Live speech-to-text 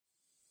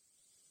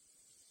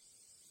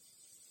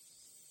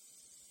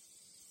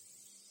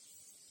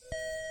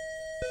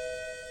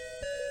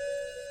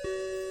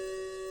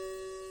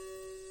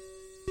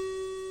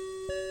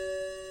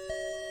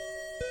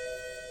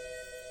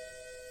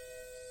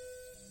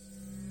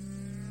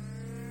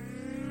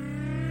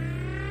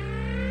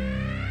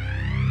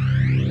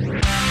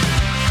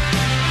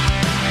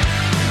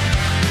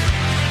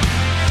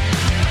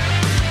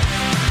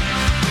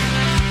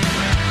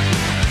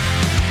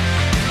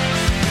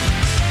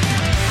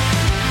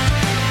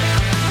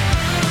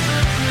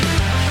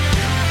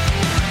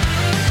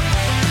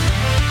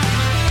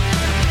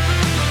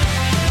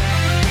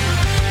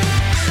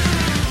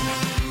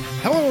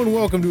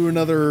welcome to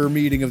another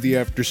meeting of the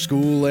After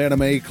School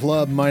Anime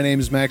Club. My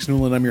name is Max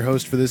Newland. I'm your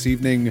host for this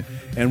evening,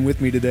 and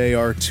with me today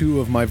are two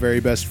of my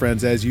very best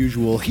friends, as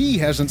usual. He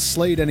hasn't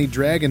slayed any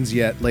dragons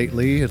yet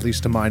lately, at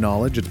least to my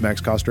knowledge. It's Max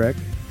Kostrak.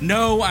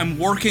 No, I'm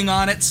working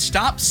on it.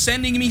 Stop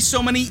sending me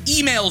so many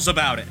emails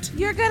about it.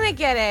 You're gonna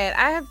get it.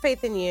 I have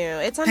faith in you.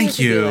 It's on Thank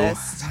your to-do you.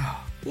 list.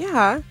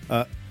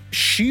 Yeah.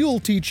 She'll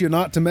teach you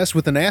not to mess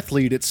with an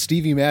athlete. It's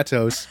Stevie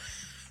Matos.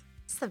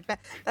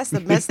 That's the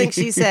best thing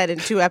she said in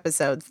 2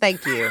 episodes.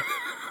 Thank you.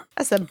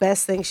 That's the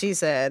best thing she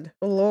said.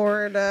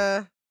 Lord,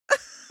 That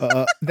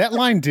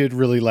line did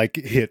really,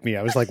 hit me.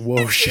 I was like,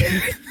 whoa, shit.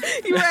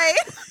 You're right.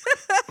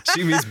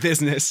 She means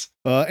business.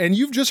 And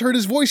you've just heard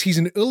his voice. He's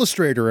an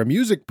illustrator, a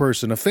music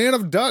person, a fan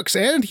of ducks,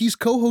 and he's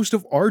co-host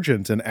of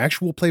Argent, an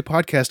actual play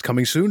podcast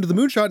coming soon to the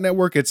Moonshot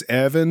Network. It's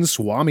Evan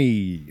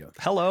Swami.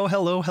 Hello.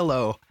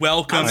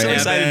 Welcome, I'm so Evan.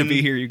 excited to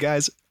be here, you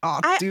guys. Oh,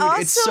 dude,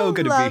 I it's so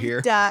good to love be here.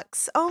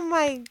 ducks. Oh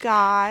my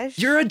gosh.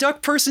 You're a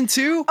duck person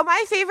too? Oh,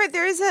 my favorite.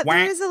 There's a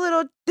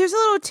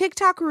little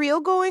TikTok reel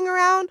going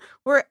around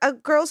where a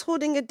girl's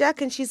holding a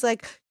duck and she's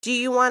like, "Do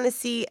you want to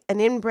see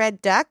an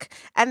inbred duck?"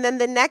 And then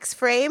the next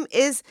frame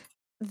is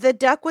the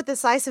duck with a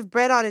slice of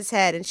bread on his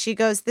head, and she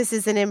goes, "This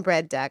is an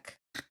inbred duck."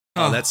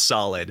 Oh, that's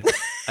solid.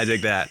 I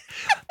dig that.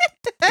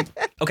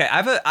 Okay,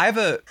 I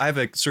have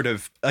a sort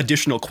of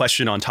additional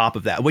question on top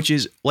of that, which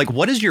is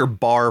what is your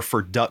bar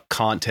for duck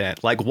content?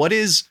 What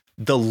is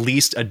the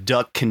least a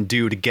duck can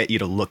do to get you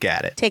to look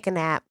at it? Take a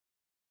nap.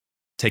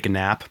 Take a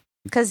nap.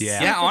 Because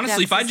Yeah,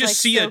 honestly, if I just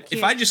see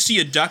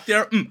a duck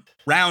there,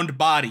 round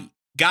body,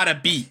 got a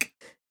beak,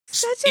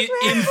 such a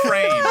in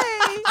frame.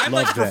 I'm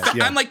Love that,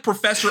 yeah. I'm like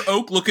Professor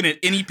Oak looking at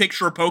any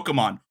picture of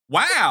Pokemon.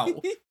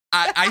 Wow,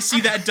 I see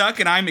that duck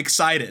and I'm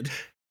excited.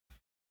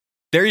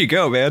 There you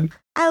go, man.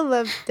 I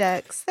love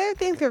ducks. I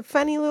think they're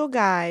funny little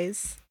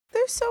guys.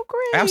 They're so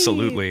great.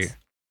 Absolutely.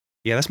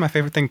 Yeah, that's my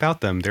favorite thing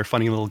about them. Their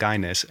funny little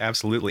guyness.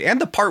 Absolutely. And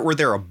the part where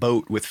they're a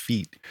boat with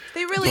feet.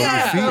 They really Boat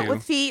are with a feet. boat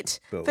with feet.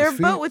 Boat They're with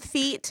a boat with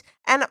feet.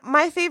 And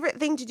my favorite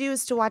thing to do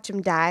is to watch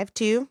them dive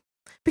too.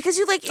 Because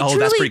you Oh,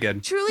 that's pretty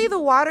good. Truly the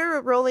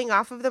water rolling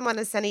off of them on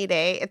a sunny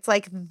day, it's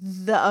like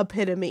the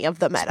epitome of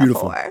the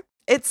beautiful. metaphor.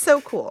 It's so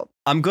cool.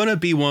 I'm going to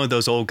be one of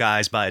those old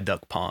guys by a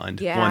duck pond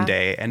one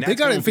day. And They that's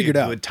got gonna it be figured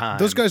a out. good time.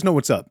 Those guys know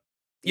what's up.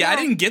 Yeah, I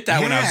didn't get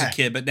that when I was a Yeah.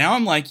 kid, but now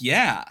I'm like,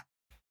 yeah.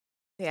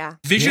 Yeah,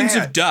 Visions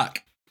Yeah. of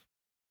duck.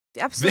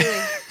 absolutely.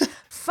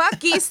 Fuck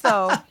geese,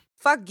 though.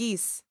 Fuck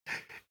geese.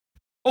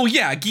 Oh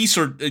yeah, geese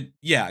are Geese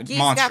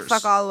monsters. got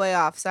fuck all the way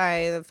off.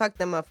 Sorry. Fuck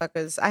them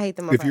motherfuckers. I hate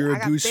them motherfuckers. If you're I a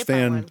got Goose bit by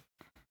fan, one.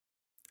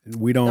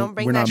 we're Don't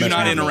bring not that Do messing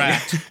not with it.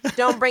 interact.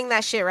 Don't bring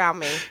that shit around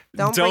me.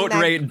 Don't bring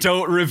that, rate,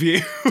 don't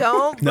review.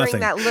 Don't bring Nothing.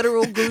 that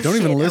literal goose Don't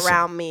even shit listen.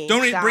 around me.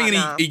 Don't even bring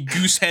Nah. any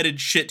goose-headed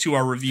shit to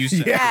our review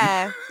set. Yeah.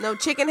 Yeah, no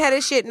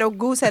chicken-headed shit, no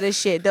goose-headed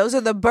shit. Those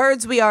are the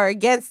birds we are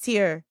against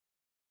here.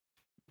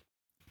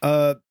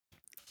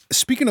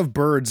 Speaking of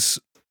birds,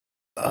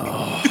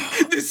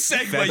 This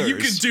segment, you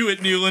Feathers. can do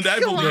it, Newland. I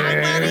Come on, believe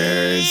it.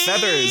 buddy.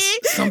 Feathers.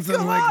 something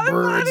Come like on,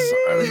 birds. buddy.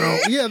 I don't know.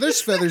 Yeah,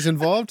 there's feathers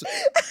involved.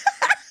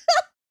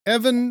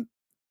 Evan,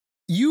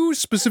 you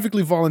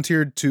specifically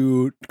volunteered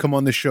to come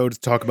on this show to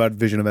talk about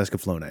Vision of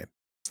Escaflowne.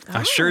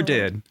 I sure Oh.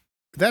 did.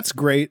 That's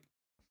great.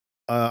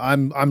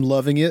 I'm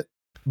loving it,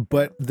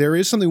 but there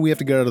is something we have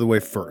to get out of the way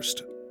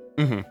first.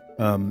 Mhm.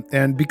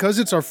 And because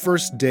it's our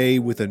first day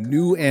with a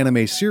new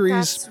anime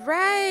series, That's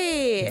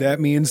right. that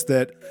means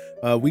that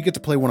we get to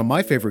play one of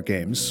my favorite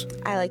games,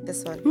 I like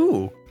this one.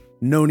 Ooh.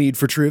 No Need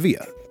for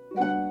Trivia.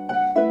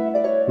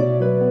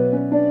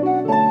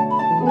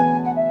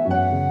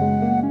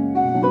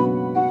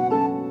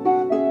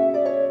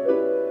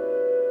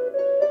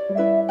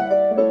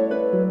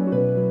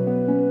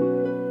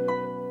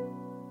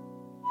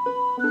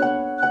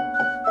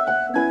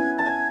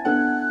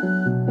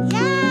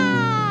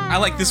 Yeah. I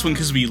like this one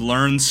because we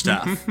learn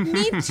stuff.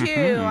 Me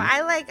too.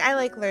 I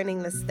like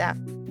learning this stuff.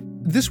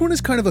 This one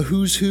is kind of a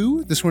who's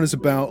who. This one is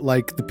about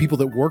the people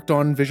that worked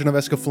on Vision of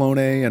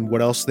Escaflowne and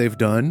what else they've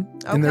done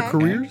in their Okay.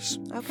 careers.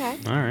 Okay.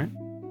 All right.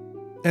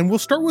 And we'll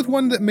start with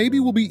one that maybe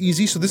will be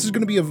easy. So this is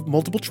going to be a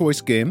multiple choice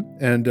game,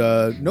 and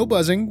no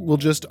buzzing.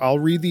 I'll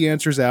read the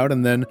answers out,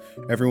 and then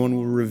everyone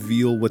will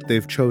reveal what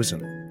they've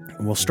chosen.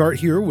 And we'll start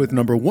here with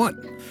number 1.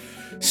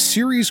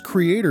 Series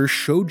creator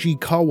Shoji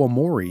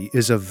Kawamori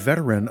is a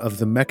veteran of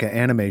the mecha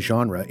anime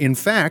genre. In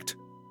fact,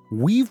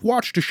 we've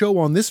watched a show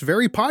on this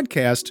very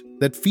podcast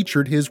that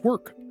featured his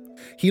work.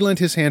 He lent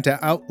his hand to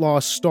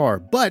Outlaw Star,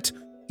 but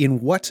in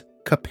what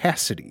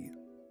capacity?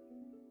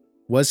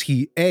 Was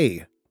he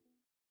A,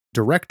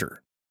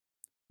 director,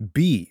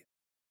 B,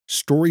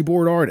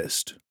 storyboard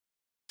artist,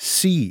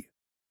 C,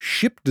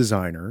 ship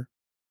designer,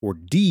 or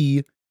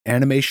D,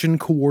 animation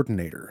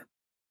coordinator?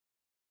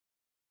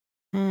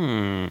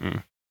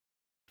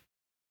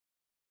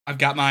 I've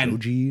got mine.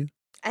 Shoji.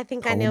 I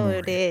think I know what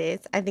it is.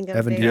 I think I'm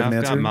Evan, do you very have Yeah,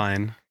 an I've answer? got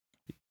mine.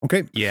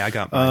 Okay. Yeah, I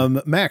got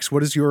mine. Max,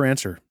 what is your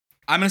answer?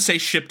 I'm going to say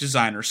ship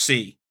designer,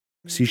 C.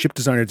 C, ship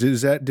designer.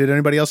 Did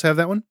anybody else have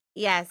that one?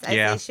 Yes, I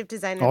Yeah. say ship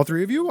designer. All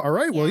 3 of you? All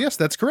right. Well, Yeah. yes,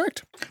 that's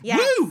correct. Yes.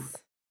 Woo!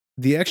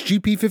 The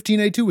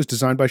XGP-15A2 was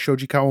designed by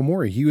Shoji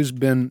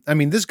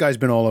Kawamori. This guy's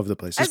been all over the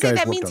place. This guy's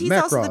that worked means on he's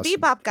Macross. also the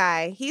Bebop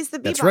guy. He's the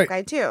That's Bebop right.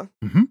 guy too.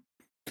 Mhm.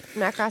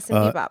 Macross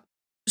and Bebop.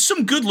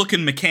 Some good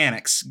looking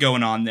mechanics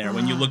going on there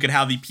when you look at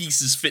how the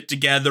pieces fit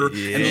together and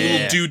the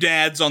little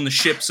doodads on the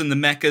ships and the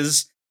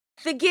mechas.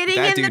 The getting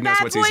That in the dude knows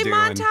bad what boy he's doing.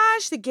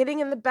 montage. The getting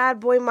in the bad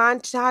boy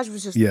montage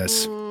was just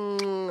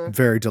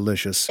Very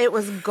delicious. It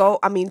was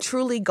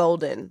truly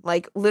golden.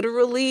 Like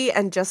literally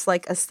and just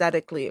like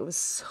aesthetically, it was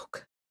so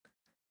good.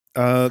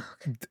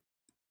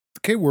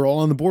 Okay, we're all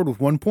on the board with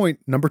 1 point.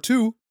 Number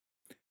 2,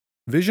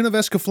 Vision of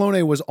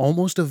Escaflowne was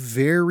almost a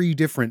very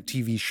different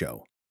TV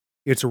show.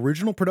 Its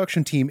original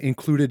production team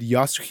included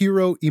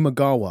Yasuhiro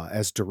Imagawa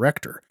as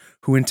director,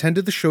 who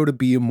intended the show to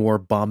be a more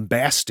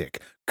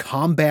bombastic,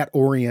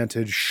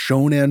 combat-oriented,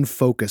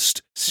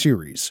 shonen-focused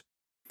series.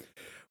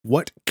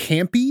 What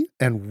campy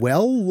and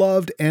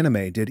well-loved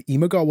anime did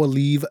Imagawa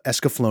leave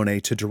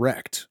Escaflowne to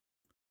direct?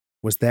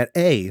 Was that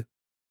A,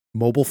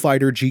 Mobile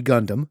Fighter G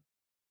Gundam,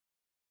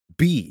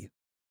 B,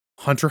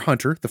 Hunter x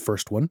Hunter, the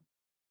first one,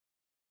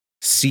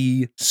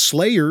 C,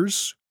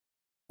 Slayers,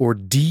 or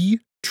D,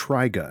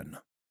 Trigun?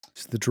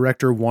 So the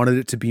director wanted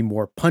it to be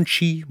more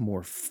punchy,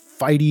 more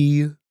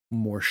fighty,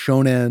 more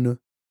shonen.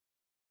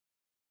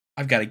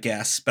 I've got a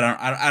guess, but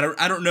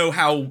I don't know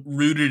how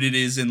rooted it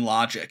is in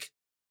logic.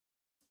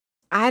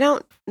 I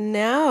don't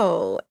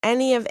know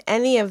any of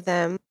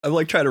them. I'm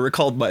like trying to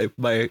recall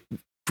my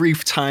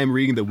brief time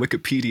reading the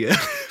Wikipedia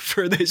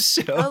for this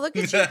show. Oh, look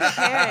at you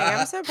preparing.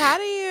 I'm so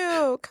proud of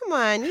you. Come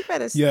on, you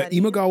better study.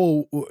 Yeah,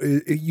 Imagawa,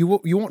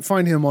 you won't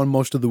find him on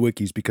most of the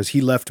wikis because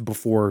he left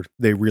before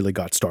they really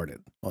got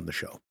started on the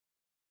show.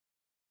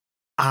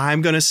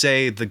 I'm going to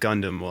say the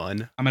Gundam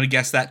one. I'm going to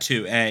guess that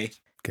too, A.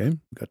 Okay, we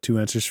got 2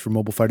 answers for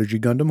Mobile Fighter G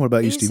Gundam. What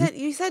about you, Stevie?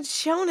 You said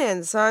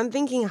shonen, so I'm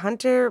thinking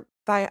Hunter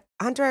x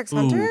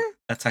Hunter? Ooh,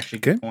 that's actually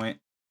a good point.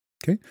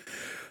 Okay.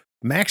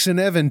 Max and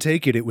Evan,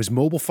 take it. It was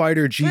Mobile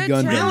Fighter G Good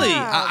Gundam. job. Really?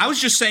 I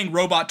was just saying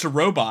robot to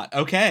robot.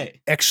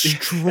 Okay.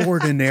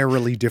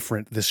 Extraordinarily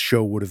different this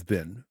show would have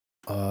been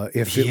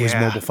if it was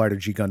Mobile Fighter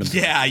G Gundam.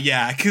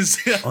 Yeah, because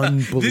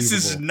this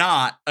is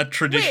not a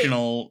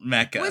traditional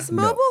mecha. Was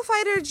Mobile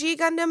Fighter G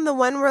Gundam the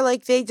one where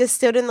like they just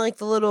stood in like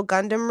the little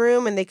Gundam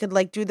room and they could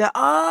like do the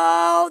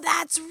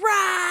that's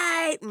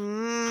right.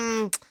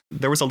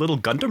 There was a little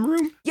Gundam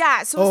room?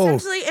 Yeah, so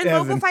essentially in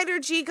Evan, Mobile Fighter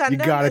G Gundam, you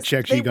gotta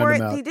check G Gundam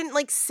out. They didn't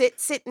like sit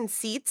in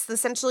seats.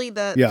 Essentially,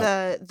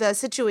 the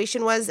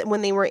situation was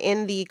when they were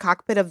in the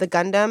cockpit of the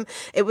Gundam,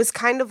 it was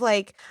kind of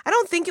like I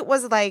don't think it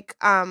was like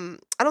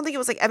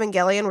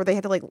Evangelion where they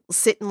had to like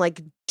sit in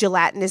like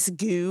gelatinous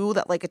goo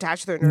that like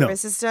attached to their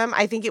nervous system.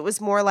 I think it was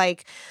more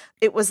like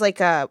it was like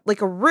a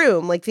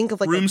room. Like think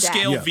of like room a deck.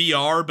 scale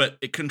VR, but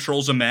it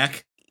controls a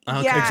mech.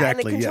 Yeah,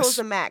 exactly, and it controls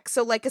the mech.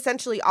 So, like,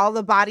 essentially, all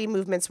the body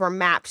movements were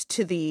mapped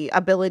to the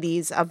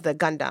abilities of the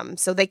Gundam.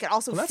 So they could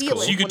also feel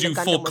cool. it. So you could when do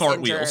the full Gundam was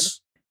cartwheels.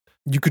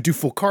 injured. You could do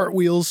full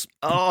cartwheels.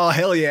 Oh,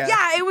 hell yeah.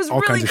 Yeah, it was All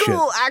really kinds of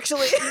cool,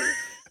 actually.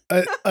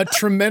 A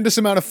tremendous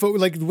amount of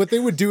like what they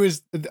would do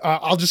is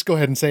I'll just go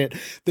ahead and say it.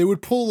 They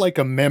would pull like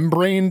a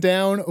membrane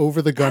down over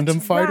the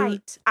Gundam fighter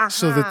right.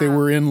 so that they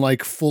were in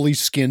like fully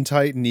skin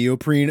tight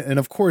neoprene, and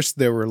of course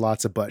there were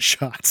lots of butt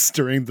shots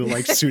during the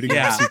like suiting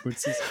up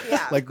sequences.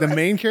 Yeah, like the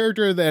main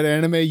character of that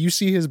anime, you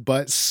see his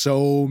butt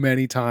so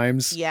many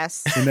times.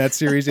 Yes. In that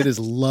series, it is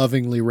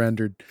lovingly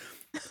rendered.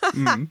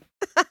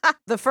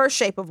 The first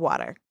shape of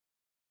water.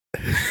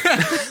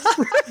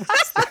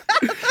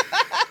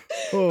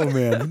 Oh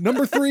man.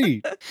 Number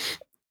 3.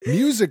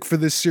 Music for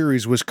this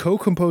series was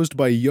co-composed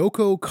by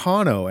Yoko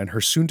Kanno and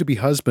her soon-to-be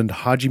husband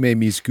Hajime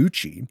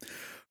Mizuguchi.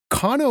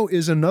 Kanno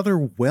is another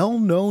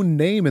well-known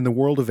name in the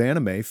world of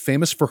anime,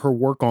 famous for her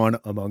work on,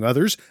 among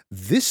others,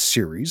 this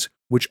series,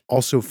 which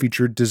also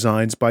featured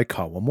designs by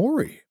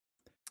Kawamori.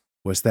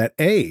 Was that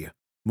A,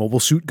 Mobile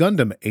Suit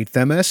Gundam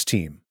 8th MS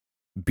Team,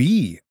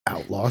 B,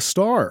 Outlaw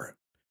Star,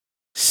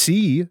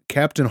 C,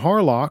 Captain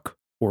Harlock,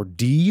 or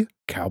D,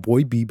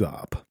 Cowboy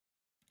Bebop?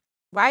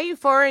 Why are you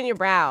furrowing your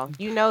brow?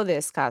 You know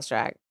this,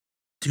 Kostrak.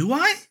 Do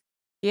I?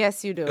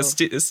 Yes, you do.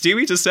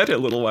 Stevie just said it a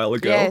little while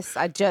ago. Yes,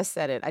 I just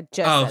said it.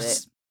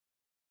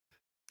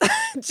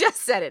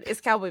 Just said it. It's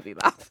Cowboy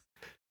Bebop.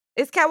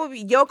 It's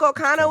Yoko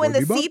Kanno in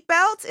the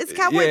seatbelts. It's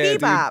Cowboy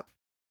Bebop.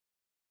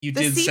 You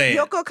did say it.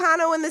 Yoko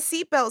Kanno in the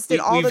seatbelts did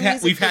all the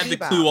music. We've had the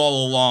clue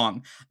all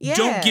along. Yeah.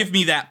 Don't give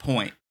me that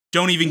point.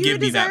 Don't even give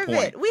me that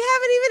point. We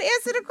haven't even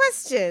answered a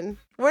question.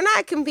 We're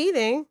not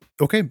competing.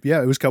 Okay,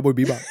 yeah, it was Cowboy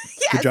Bebop.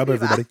 Good job,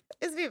 everybody.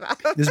 It's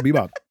Bebop. This is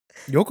Bebop.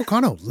 Yoko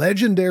Kanno,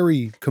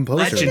 legendary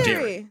composer.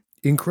 Legendary.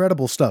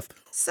 Incredible stuff.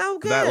 So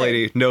good. That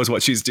lady knows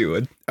what she's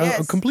doing.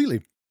 Yes.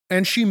 Completely.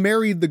 And she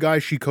married the guy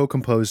she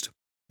co-composed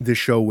this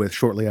show with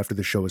shortly after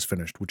the show was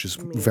finished, which is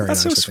very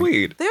nice. That's so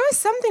sweet. There was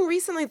something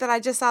recently that I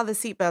just saw the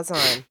seatbelts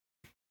on.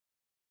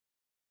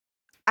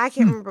 I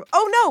can't remember.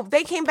 Oh, no.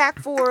 They came back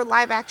for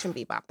live action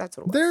Bebop. That's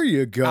what it was. There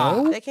you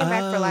go. They came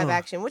back for live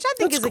action, which I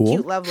think That's is cool. a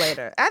cute love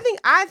letter. I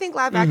think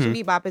live action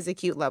Bebop is a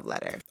cute love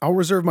letter. I'll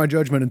reserve my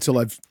judgment until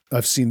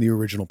I've seen the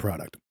original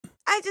product.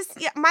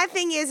 my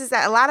thing is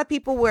that a lot of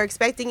people were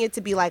expecting it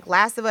to be like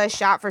Last of Us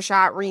shot for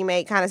shot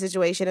remake kind of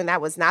situation, and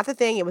that was not the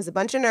thing. It was a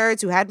bunch of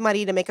nerds who had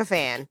money to make a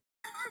fan.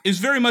 It was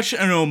very much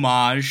an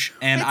homage,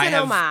 and I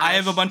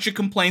have a bunch of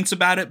complaints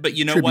about it, but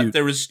you know what?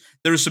 There was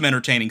some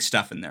entertaining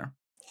stuff in there.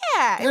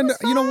 Yeah, and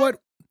you know what?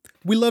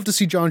 We love to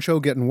see John Cho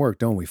getting work,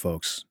 don't we,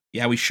 folks?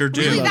 Yeah, we sure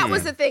do. Really, that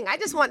was the thing. I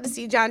just wanted to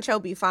see John Cho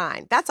be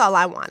fine. That's all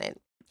I wanted.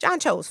 John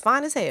Cho was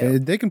fine as hell.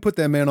 They can put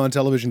that man on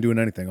television doing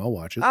anything. I'll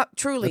watch it.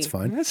 Truly. That's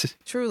fine.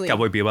 Truly.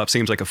 Cowboy Bebop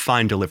seems like a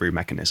fine delivery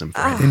mechanism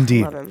for him.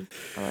 Indeed. I love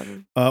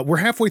him. We're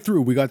halfway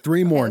through. We got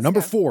 3 more. Okay,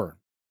 Number go. 4.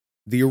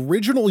 The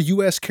original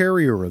U.S.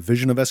 carrier of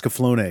Vision of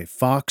Escaflowne,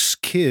 Fox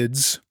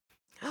Kids,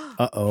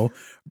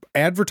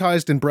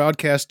 advertised and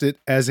broadcast it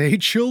as a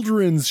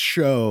children's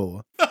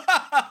show.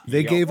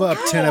 They gave up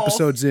 10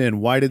 episodes in.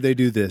 Why did they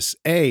do this?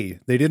 A,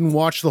 they didn't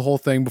watch the whole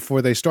thing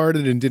before they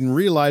started and didn't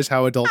realize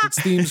how adult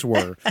its themes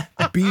were.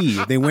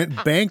 B, they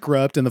went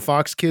bankrupt and the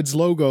Fox Kids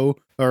logo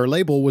or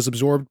label was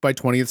absorbed by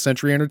 20th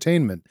Century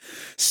Entertainment.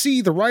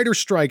 C, the writer's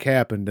strike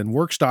happened and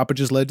work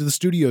stoppages led to the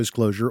studio's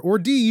closure. Or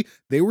D,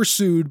 they were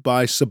sued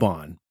by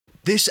Saban.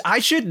 I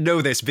should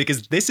know this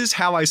because this is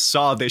how I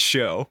saw this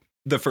show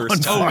the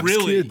first time. Fox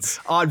really? Kids.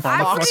 On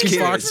Fox Kids.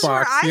 Fox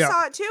Where Box, I yeah.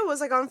 saw it too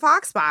was like on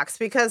Foxbox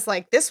because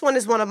like this one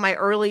is one of my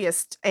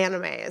earliest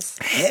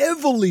animes.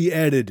 Heavily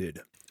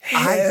edited.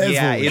 Heavily.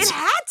 Yeah, It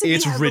had to be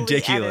it's heavily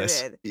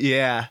ridiculous. edited.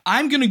 Yeah.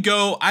 I'm going to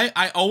go,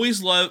 I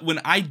always love, when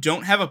I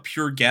don't have a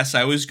pure guess,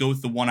 I always go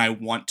with the one I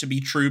want to be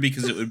true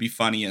because it would be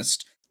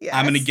funniest. Yes.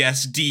 I'm going to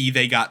guess D,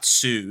 they got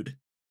sued.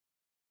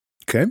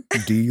 Okay.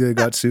 D, they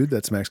got sued.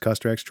 That's Max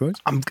Kostrak's choice.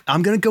 I'm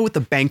going to go with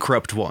the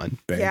bankrupt one.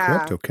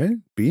 Bankrupt. Yeah. Okay.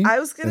 B. I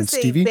was gonna And say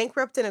Stevie?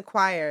 bankrupt and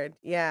acquired.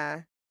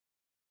 Yeah.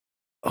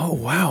 Oh,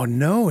 wow.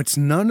 No, it's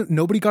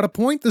nobody got a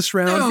point this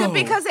round. No.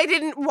 Because they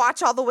didn't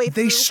watch all the way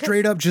through. They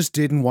straight up just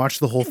didn't watch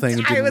the whole thing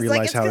and I didn't was like,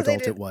 realize it's how 'cause they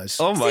adult it didn't- was.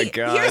 Oh my See,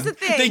 God. Here's the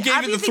thing. They gave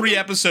I'd it be the thinking-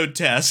 3-episode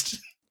test.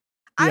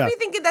 I'd Yeah. be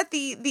thinking that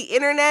the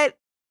internet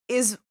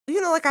is,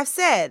 like I've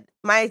said,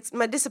 my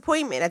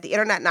disappointment at the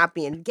internet not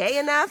being gay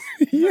enough.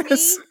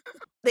 Yes. Me.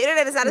 The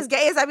internet is not as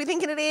gay as I be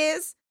thinking it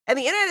is. And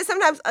the internet is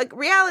sometimes,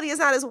 reality is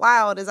not as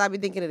wild as I be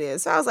thinking it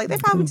is. So I was like, they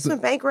probably just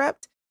went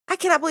bankrupt. I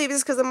cannot believe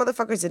it's because the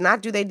motherfuckers did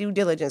not do their due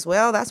diligence.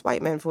 Well, that's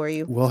white men for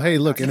you. Well, hey,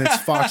 look, and it's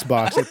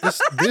Foxbox. At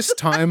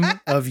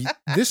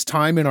this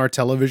time in our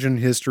television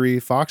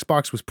history,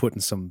 Foxbox was putting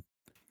some,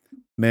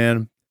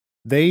 man,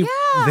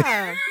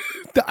 Yeah.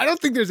 I don't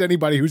think there's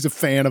anybody who's a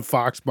fan of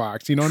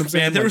Foxbox. You know what I'm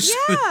saying? Man, there Like,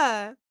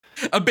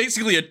 was Yeah.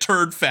 basically a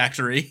turd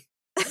factory.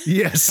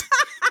 yes.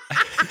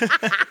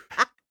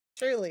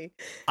 Truly.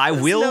 I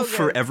That's will no good.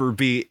 forever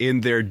be in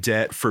their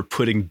debt for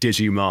putting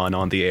Digimon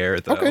on the air,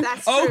 though. Okay.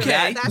 That's true.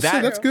 Okay.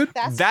 That's true. good.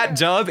 That true.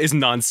 dub is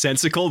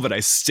nonsensical, but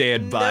I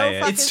stand No by it.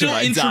 fucking It To still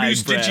my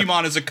introduced breath.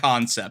 Digimon as a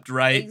concept,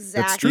 right?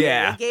 Exactly. true.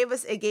 Yeah. It gave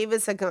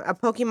us a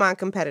Pokemon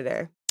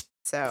competitor.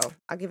 So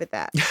I'll give it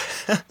that.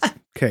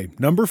 Okay,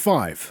 number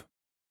 5.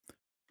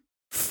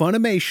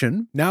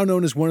 Funimation, now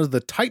known as one of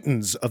the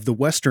titans of the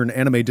Western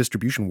anime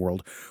distribution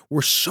world,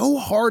 were so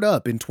hard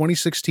up in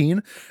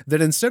 2016 that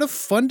instead of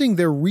funding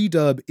their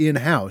redub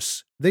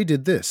in-house, they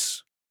did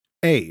this.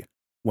 A.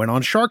 Went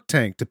on Shark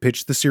Tank to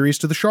pitch the series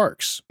to the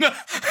sharks.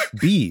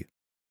 B.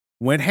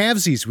 Went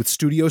halvesies with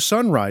Studio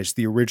Sunrise,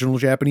 the original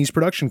Japanese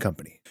production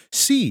company.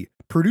 C.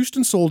 Produced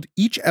and sold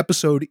each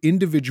episode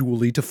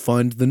individually to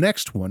fund the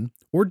next one.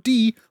 Or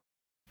D.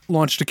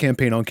 Launched a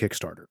campaign on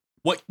Kickstarter.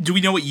 What do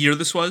we know what year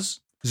this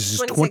was? This is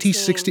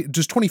 2016. 2016,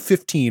 just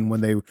 2015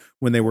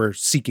 when they were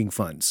seeking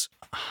funds.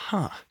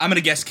 Huh. I'm going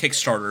to guess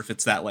Kickstarter if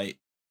it's that late.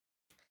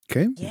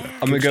 Okay. Yeah.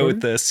 I'm going to go with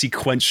Kickstarter? the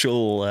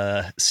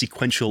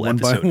sequential One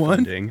by episode one?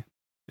 funding.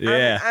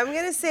 Yeah. I'm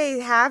going to say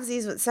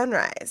halvesies with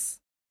Sunrise.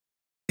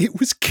 It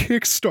was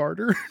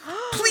Kickstarter.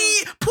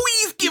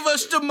 Please give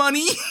us the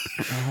money.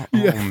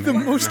 Yeah, the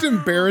man. most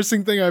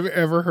embarrassing thing I've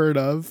ever heard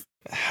of.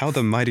 How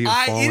the mighty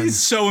have It fallen. is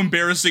so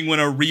embarrassing when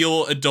a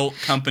real adult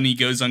company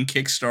goes on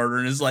Kickstarter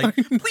and is like,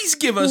 please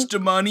give us the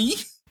money.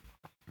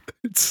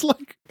 It's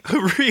like, A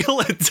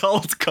real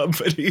adult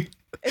company.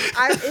 If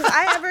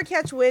I ever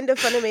catch wind of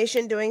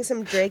Funimation doing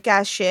some Drake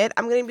ass shit,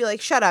 I'm gonna be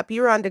like, shut up,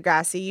 you're on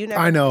Degrassi. You never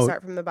I know.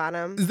 start from the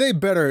bottom.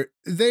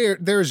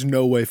 there's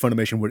no way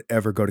Funimation would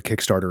ever go to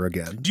Kickstarter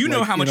again. Do you know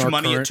Like, how in much our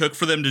money current- it took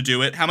for them to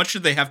do it? How much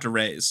did they have to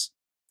raise?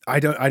 I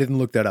didn't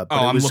look that up.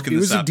 But Oh, it I'm was, looking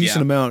it this was a up, decent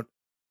yeah.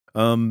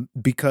 amount.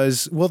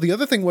 Because the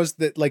other thing was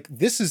that like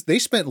they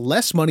spent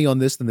less money on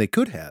this than they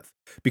could have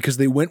because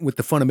they went with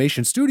the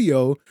Funimation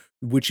studio,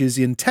 which is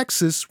in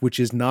Texas, which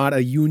is not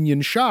a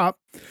union shop,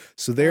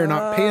 so they are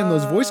not paying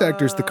those voice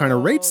actors the kind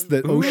of rates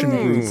that Ocean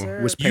Ooh.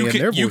 Group was paying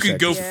their voice You could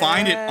go actors.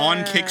 find it on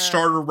Yeah.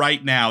 Kickstarter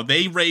right now.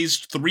 They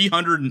raised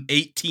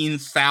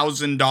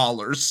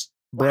 $318,000.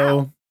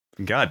 Bro.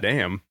 God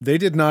damn. They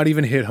did not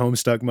even hit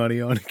Homestuck money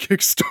on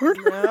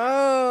Kickstarter.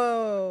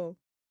 No.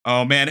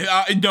 Oh man,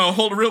 no,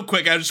 hold it real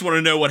quick. I just want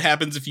to know what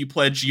happens if you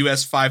pledge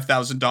US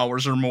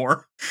 $5,000 or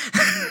more.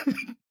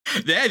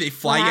 They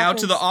fly What you out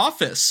to the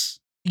happens? office.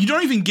 You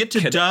don't even get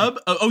to dub.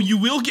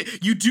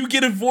 You do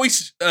get a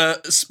voice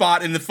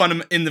spot in the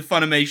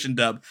Funimation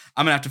dub.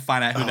 I'm gonna have to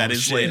find out who that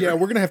is later. Yeah,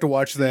 we're gonna have to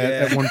watch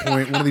that at one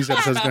point. One of these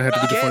episodes is gonna have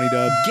to be the funny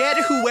dub. Get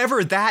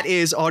whoever that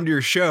is on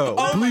your show.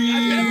 Oh,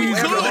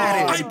 Please.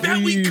 I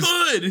bet we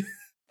could.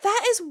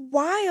 That is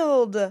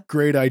wild.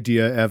 Great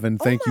idea, Evan.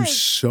 Thank you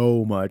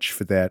so much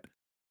for that.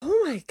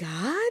 Oh my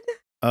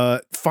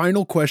god.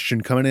 Final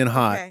question coming in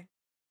hot. Okay.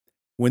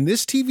 When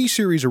this TV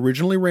series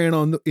originally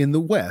ran in the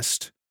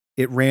West,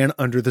 it ran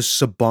under the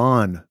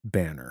Saban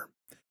banner.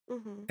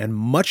 Mm-hmm. And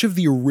much of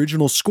the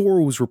original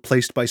score was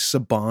replaced by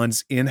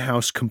Saban's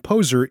in-house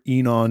composer,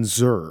 Enon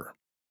Zur.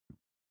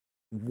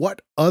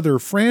 What other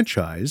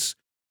franchise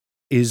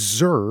is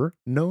Zur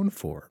known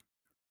for?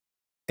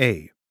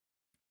 A.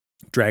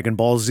 Dragon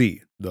Ball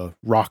Z, the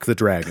Rock the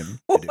Dragon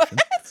edition.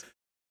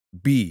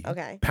 B.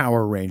 Okay.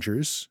 Power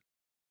Rangers.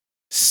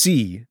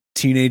 C.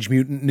 Teenage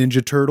Mutant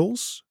Ninja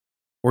Turtles.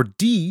 Or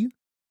D.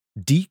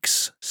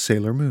 Deke's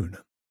Sailor Moon.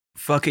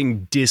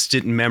 Fucking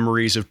distant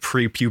memories of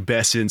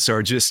prepubescence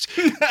are just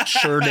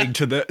churning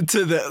to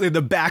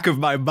the back of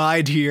my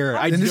mind here.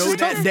 I know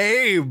that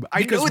name.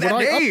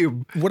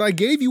 What I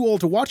gave you all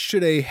to watch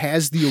today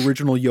has the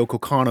original Yoko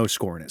Kanno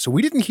score in it. So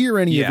we didn't hear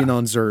any of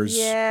Enon Zur's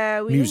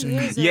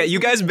music. Yeah, you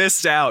guys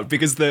missed out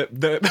because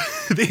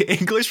the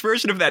English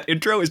version of that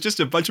intro is just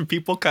a bunch of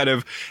people kind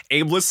of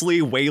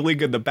aimlessly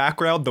wailing in the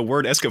background the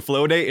word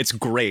Escaflowne. It's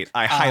great.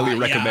 I highly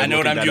recommend. I know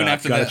what I'm doing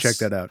after this. Gotta check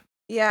that out.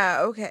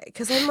 Yeah, okay.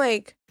 Because I'm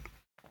like,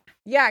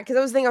 because I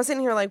was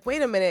sitting here like,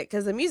 wait a minute,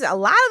 because a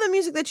lot of the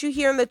music that you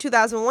hear in the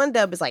 2001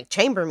 dub is like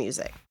chamber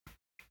music.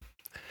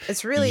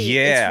 It's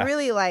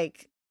really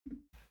like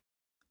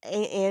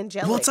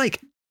angelic. Well, it's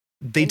like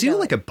they do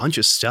like a bunch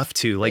of stuff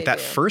too. Like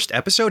that first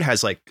episode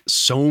has like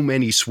so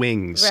many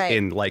swings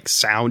in like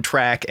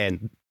soundtrack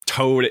and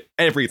tone,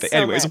 everything. So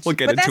anyways, we'll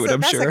get into it,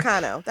 I'm sure.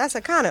 That's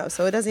a Kanno,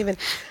 so it doesn't even,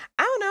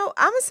 I don't know.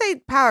 I'm going to say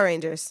Power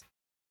Rangers.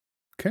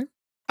 Okay.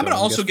 I'm going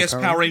to also guess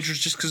Power Rangers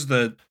just because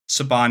the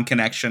Saban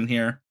connection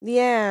here.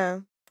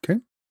 Yeah.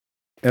 Okay.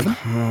 Evan?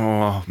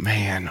 Oh,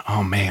 man.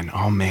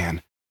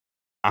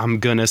 I'm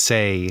going to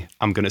say,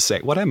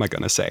 what am I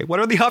going to say? What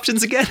are the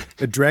options again?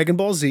 Dragon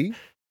Ball Z.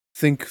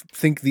 Think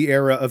the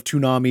era of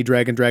Toonami,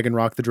 Dragon,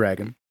 Rock the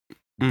Dragon.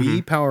 Mm-hmm.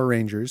 B, Power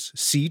Rangers.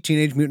 C,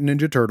 Teenage Mutant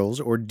Ninja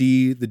Turtles. Or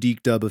D, the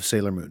Deke dub of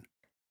Sailor Moon.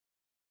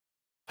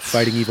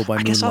 Fighting evil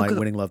by moonlight,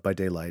 winning love by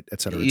daylight,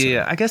 etc.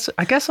 Yeah, I guess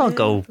I'll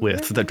go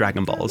with the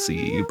Dragon Ball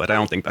Z, but I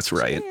don't think that's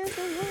right.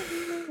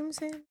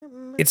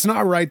 It's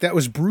not right. That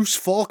was Bruce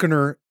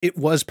Faulconer. It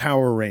was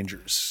Power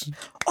Rangers.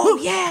 Oh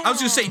yeah. I was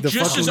gonna say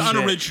just as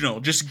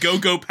unoriginal. Just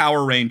go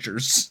Power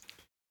Rangers.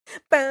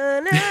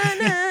 At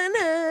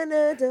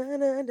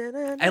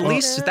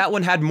least that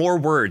one had more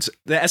words.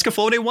 The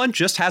Escaflowne one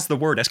just has the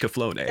word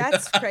Escaflowne.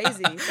 That's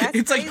crazy.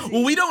 It's crazy. Like,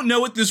 well, we don't know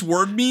what this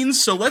word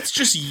means, so let's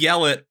just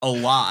yell it a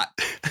lot.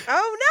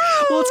 Oh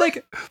no! Well, it's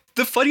like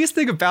the funniest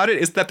thing about it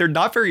is that they're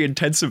not very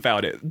intense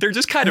about it. They're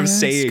just kind of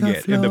saying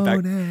it in the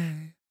back.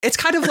 It's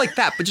kind of like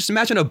that, but just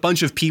imagine a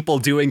bunch of people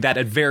doing that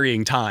at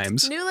varying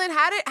times. Newland,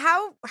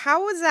 how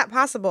was that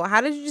possible?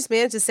 How did you just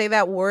manage to say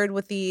that word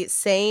with the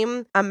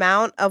same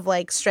amount of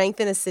like strength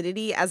and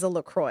acidity as a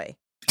LaCroix?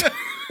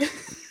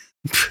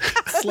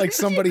 It's like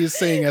somebody is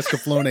saying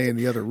Escaflowne in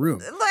the other room.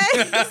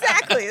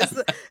 Exactly.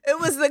 It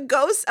was the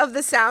ghost of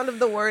the sound of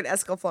the word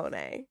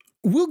Escaflowne.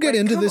 We'll get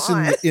into this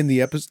in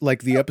the episode,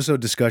 like the episode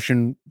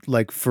discussion,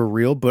 like for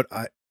real. But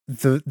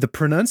the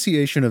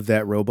pronunciation of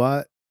that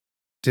robot.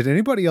 Did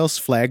anybody else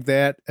flag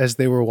that as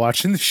they were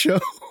watching the show?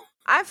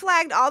 I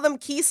flagged all them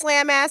key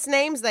slam ass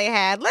names they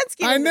had. Let's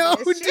get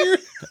into this dude.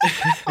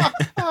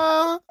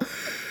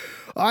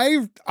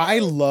 I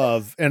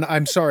love, and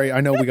I'm sorry,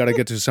 I know we got to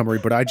get to the summary,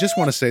 but I just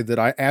want to say that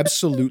I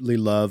absolutely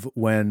love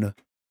when,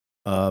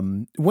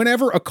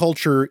 whenever a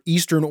culture,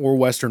 Eastern or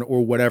Western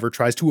or whatever,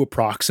 tries to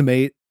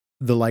approximate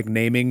the like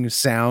naming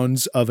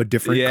sounds of a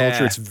different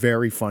culture. It's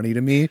very funny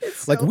to me.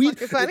 It's like so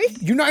funny.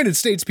 United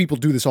States people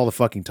do this all the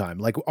fucking time.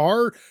 Like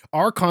our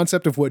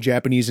concept of what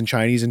Japanese and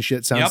Chinese and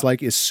shit sounds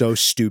like is so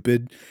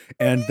stupid.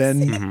 And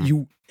then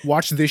you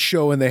watch this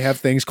show and they have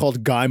things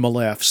called Guy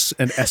Malefs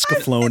and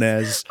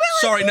Escaflownes.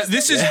 Sorry, no,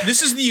 this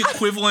is the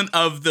equivalent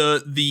of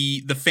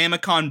the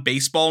Famicom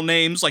baseball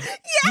names. Like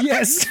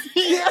yes.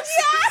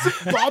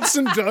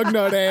 Bobson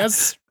Dugnut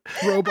ass.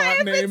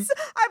 Robot name.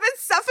 I've been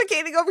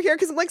suffocating over here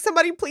because I'm like,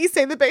 somebody please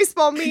say the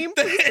baseball meme.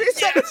 Please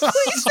say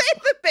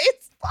the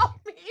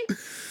baseball meme.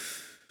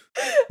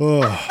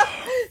 Oh,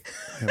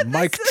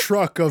 Mike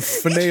Truk of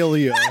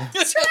Fanelia.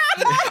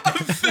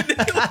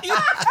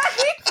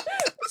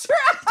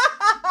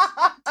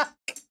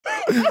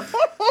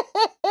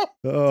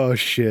 Oh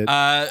shit.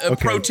 A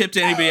pro tip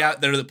to anybody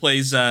out there that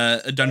plays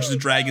Dungeons and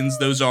Dragons,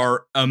 those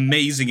are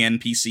amazing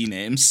NPC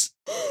names.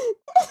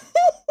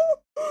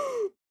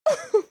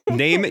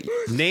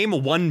 Name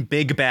one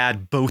big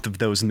bad both of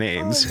those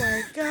names. Oh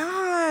my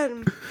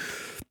god.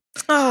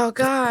 Oh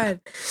god.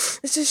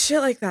 It's just shit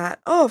like that.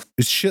 Oh.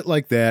 It's shit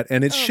like that,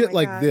 and it's shit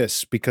like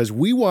this because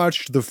we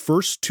watched the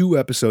first 2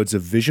 episodes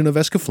of Vision of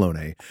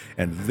Escaflowne,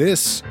 and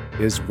this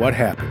is what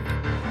happened.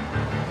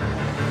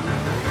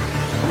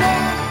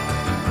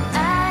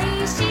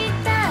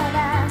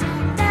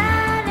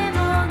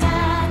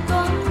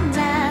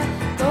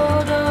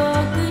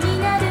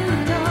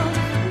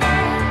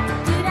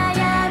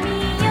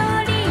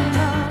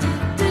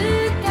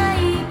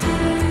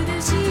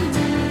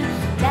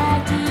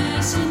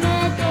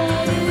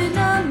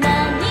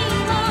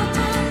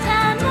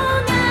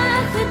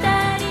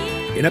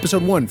 In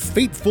episode 1,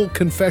 Fateful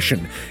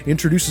Confession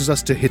introduces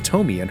us to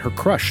Hitomi and her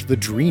crush, the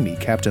dreamy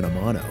Captain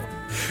Amano.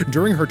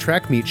 During her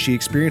track meet, she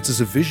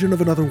experiences a vision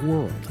of another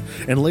world,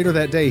 and later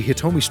that day,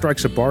 Hitomi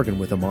strikes a bargain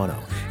with Amano.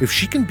 If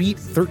she can beat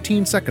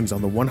 13 seconds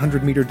on the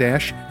 100-meter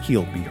dash,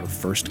 he'll be her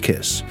first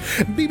kiss.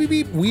 Beep, beep,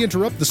 beep. We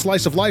interrupt the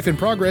slice of life in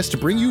progress to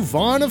bring you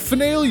Vaughn of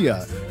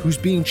Fanelia, who's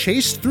being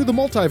chased through the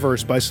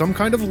multiverse by some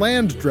kind of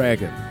land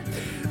dragon.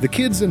 The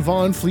kids and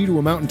Vaughn flee to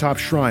a mountaintop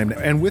shrine,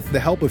 and with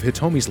the help of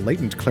Hitomi's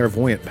latent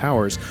clairvoyant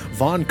powers,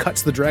 Vaughn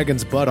cuts the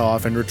dragon's butt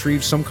off and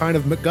retrieves some kind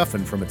of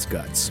MacGuffin from its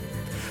guts.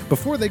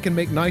 Before they can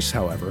make nice,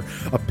 however,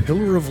 a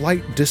pillar of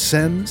light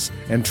descends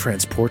and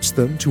transports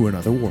them to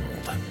another world.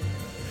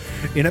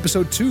 In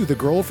episode 2, The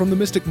Girl from the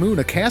Mystic Moon,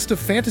 a cast of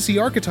fantasy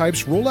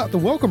archetypes roll out the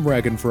welcome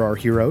wagon for our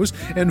heroes,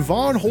 and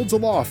Vaughn holds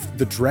aloft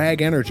the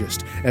Drag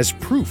Energist as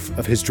proof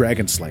of his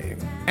dragon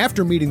slaying.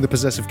 After meeting the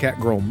possessive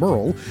cat girl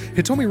Merle,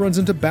 Hitomi runs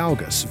into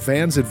Balgus,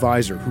 Van's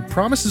advisor, who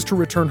promises to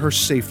return her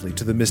safely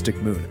to the Mystic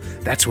Moon.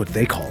 That's what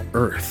they call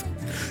Earth.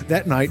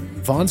 That night,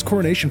 Vaughn's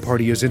coronation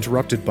party is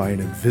interrupted by an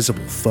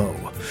invisible foe.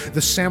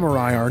 The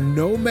samurai are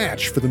no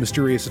match for the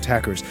mysterious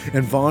attackers,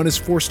 and Vaughn is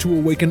forced to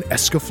awaken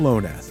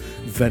Escaflowne,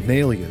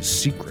 Fanelia's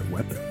secret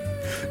weapon.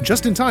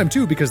 Just in time,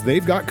 too, because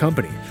they've got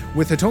company.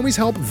 With Hitomi's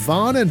help,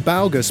 Vaughn and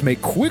Balgus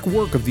make quick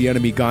work of the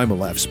enemy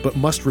Gaimalefs, but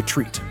must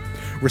retreat.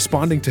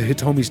 Responding to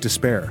Hitomi's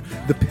despair,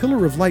 the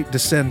Pillar of Light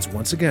descends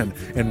once again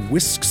and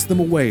whisks them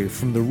away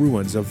from the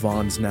ruins of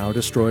Vaughn's now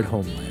destroyed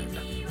homeland.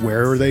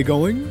 Where are they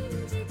going?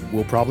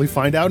 We'll probably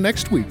find out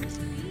next week.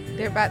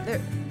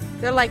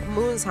 They're like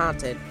moons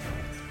haunted.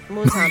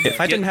 Moons haunted.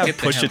 If I didn't have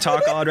push to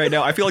talk on right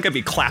now, I feel like I'd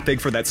be clapping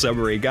for that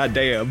summary. God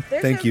damn.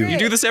 Thank you. You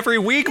do this every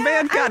week,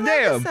 man? God I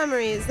damn. love the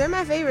summaries. They're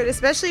my favorite,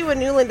 especially when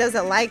Newland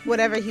doesn't like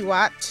whatever he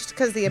watched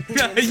because the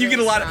opinion. Yeah, you get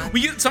a lot of.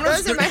 We get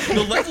sometimes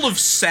the level of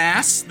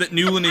sass that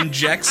Newland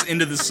injects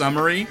into the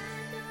summary.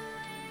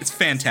 It's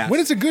fantastic.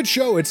 When it's a good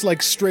show, it's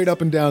like straight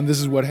up and down,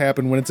 this is what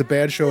happened. When it's a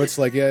bad show, it's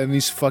like, yeah, and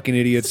these fucking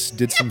idiots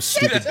did some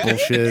stupid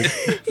bullshit.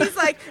 He's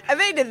like, and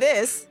they did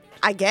this,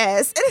 I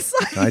guess. And it's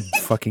like, I'd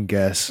fucking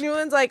guess.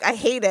 Newland's like, I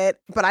hate it,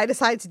 but I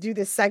decided to do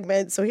this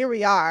segment, so here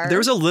we are. There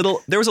was a little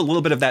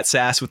bit of that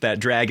sass with that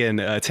dragon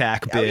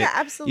attack bit. Oh, yeah,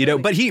 absolutely. You know,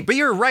 but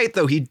you're right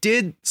though. He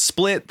did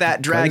split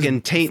that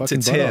dragon taint to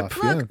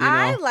tip. Look,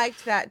 I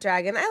liked that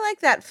dragon. I like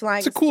that flying.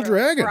 It's a cool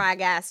dragon.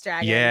 Frog ass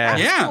dragon. Yeah.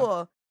 That's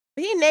cool.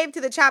 But he named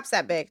to the chops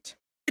that bitch.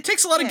 It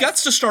takes a lot of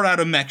guts to start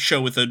out a mech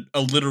show with a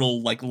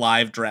literal like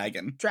live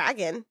dragon.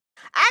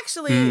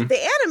 Actually,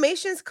 the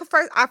animations.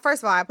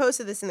 First of all, I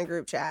posted this in the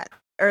group chat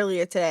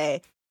earlier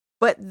today.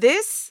 But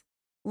this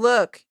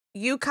look,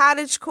 you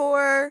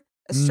cottagecore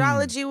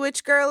astrology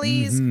witch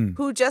girlies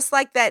who just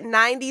like that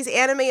 90s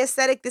anime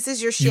aesthetic. This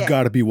is your shit. You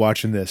got to be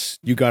watching this.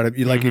 You got to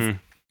be like if.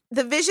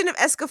 The vision of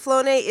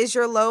Escaflowne is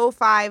your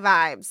lo-fi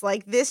vibes.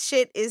 Like, this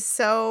shit is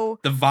so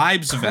the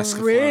vibes of Escaflowne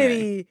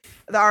pretty.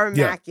 They are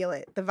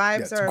immaculate. The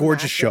vibes are a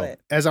gorgeous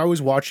immaculate. show. As I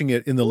was watching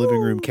it in the living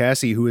room,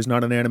 Cassie, who is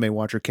not an anime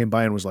watcher, came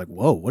by and was like,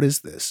 whoa, what is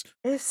this?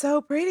 It's so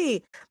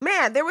pretty.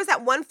 Man, there was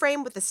that one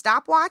frame with the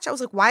stopwatch. I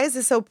was like, why is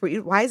this so pretty?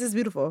 Why is this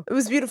beautiful? It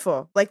was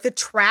beautiful. Like, the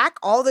track,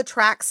 all the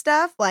track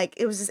stuff, like,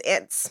 it was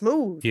just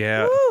smooth.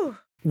 Yeah. Woo.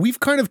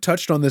 We've kind of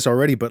touched on this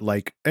already, but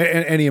like,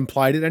 and he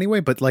implied it anyway,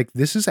 but like,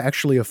 this is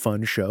actually a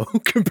fun show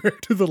compared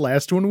to the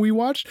last one we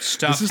watched.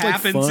 Stuff this is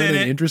happens like fun in and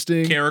it.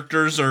 Interesting.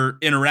 Characters are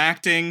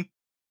interacting.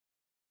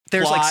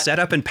 There's Plot. like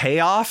setup and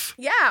payoff.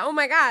 Yeah, oh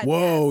my God.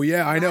 Whoa, yes.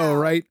 yeah, I know,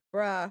 right?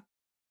 Bruh.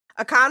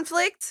 A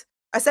conflict,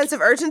 a sense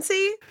of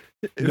urgency.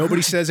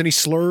 Nobody says any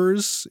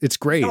slurs. It's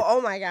great. Oh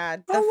my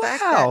God. The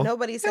fact that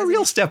nobody says a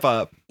real step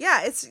up.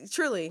 Yeah, it's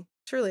truly.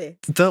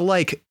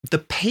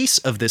 The pace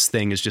of this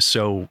thing is just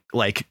so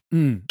like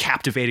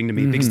captivating to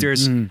me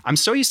because I'm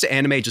so used to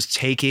anime just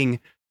taking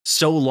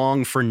so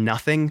long for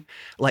nothing,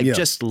 like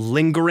just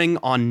lingering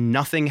on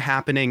nothing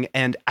happening.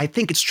 And I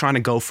think it's trying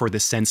to go for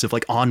this sense of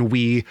like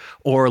ennui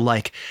or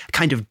like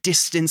kind of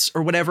distance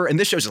or whatever. And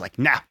this show's just like,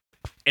 nah,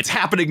 it's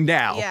happening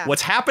now. Yeah.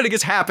 What's happening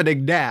is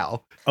happening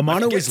now.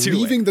 Amano is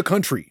leaving the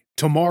country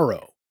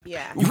tomorrow.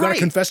 Yeah. You got to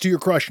confess to your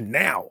crush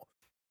now.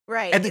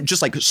 Right. And then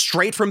just like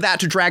straight from that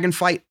to Dragon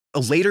Fight.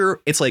 Later,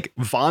 it's like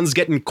Vaughn's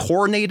getting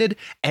coronated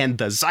and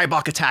the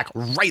Zybok attack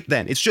right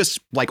then. It's just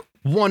like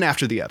one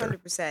after the other.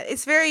 100%.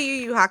 It's very Yu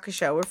Yu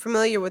Hakusho. We're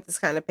familiar with this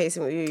kind of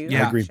pacing with Yu Yu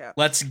Hakusho.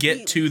 Let's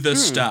get to the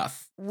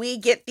stuff. We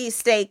get these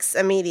stakes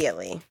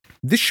immediately.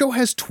 This show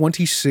has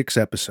 26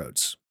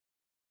 episodes.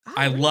 Oh,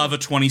 I love a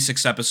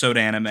 26 episode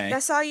anime.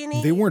 That's all you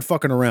need. They weren't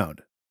fucking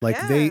around. Like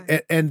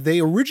they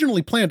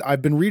originally planned,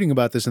 I've been reading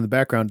about this in the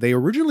background, they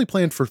originally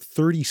planned for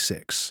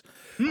 36.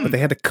 But they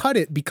had to cut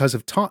it because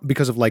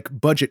of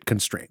like budget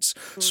constraints.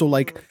 So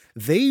like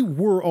they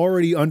were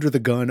already under the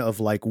gun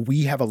of like,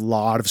 we have a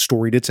lot of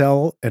story to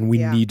tell and we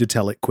need to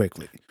tell it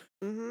quickly.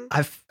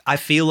 I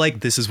feel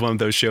like this is one of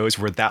those shows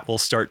where that will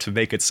start to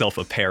make itself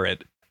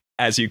apparent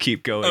as you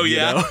keep going. Oh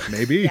yeah, you know?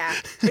 Maybe. Yeah,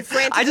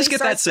 I just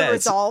get that sense. To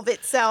resolve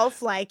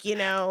itself, like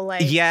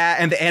yeah,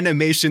 and the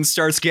animation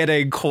starts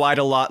getting quite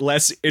a lot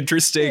less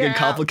interesting and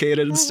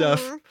complicated and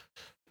stuff.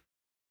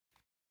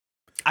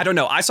 I don't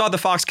know. I saw the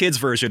Fox Kids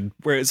version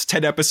where it's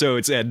 10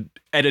 episodes and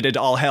edited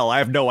all hell. I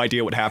have no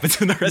idea what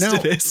happens in the rest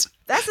of this.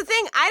 That's the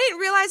thing. I didn't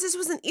realize this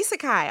was an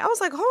isekai. I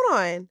was like, hold on.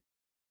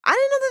 I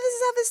didn't know that this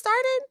is how this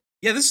started.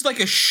 Yeah, this is like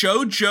a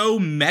shoujo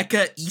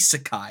mecha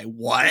isekai.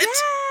 What?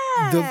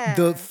 Yeah.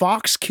 The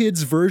Fox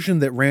Kids version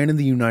that ran in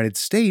the United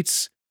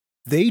States,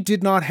 they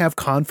did not have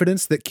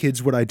confidence that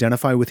kids would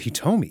identify with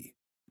Hitomi.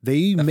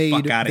 They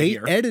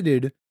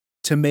edited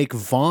to make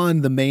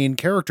Vaughn the main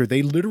character.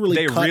 They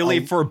literally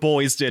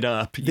forboysed it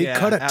up. They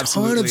cut a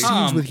ton of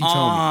scenes with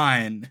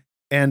Hitomi.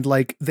 And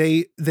like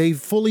they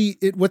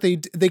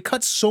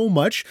cut so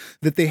much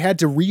that they had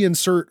to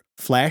reinsert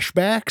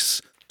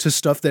flashbacks to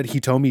stuff that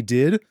Hitomi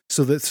did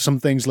so that some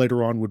things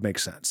later on would make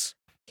sense.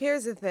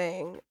 Here's the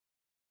thing.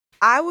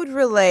 I would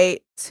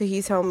relate to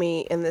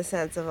Hitomi in the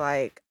sense of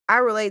like, I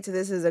relate to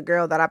this as a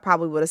girl that I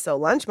probably would have stole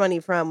lunch money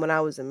from when I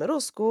was in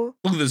middle school.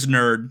 Look at this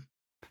nerd.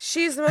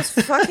 She's the most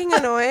fucking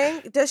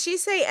annoying. Does she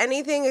say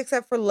anything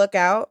except for look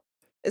out?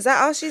 Is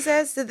that all she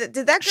says? Did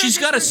that girl She's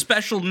got a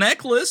special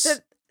necklace.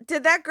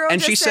 Did that girl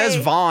and just she says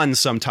Vaughn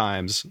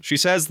sometimes. She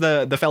says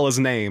the fella's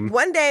name.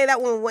 One day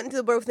that woman went into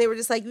the booth and they were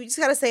just like, you just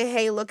got to say,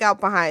 hey, look out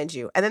behind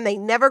you. And then they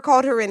never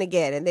called her in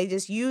again. And they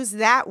just used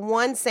that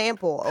one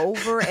sample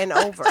over and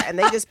over. And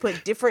they just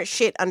put different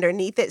shit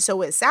underneath it.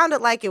 So it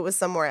sounded like it was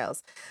somewhere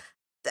else.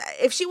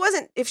 If she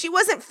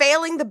wasn't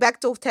failing the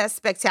Bechdel test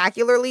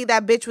spectacularly,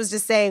 that bitch was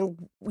just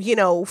saying,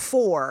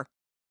 4.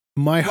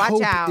 My Watch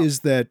hope out.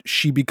 is that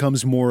she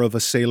becomes more of a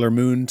Sailor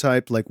Moon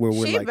type, like where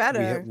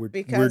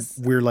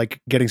we're like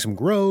getting some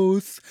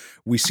growth.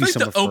 We see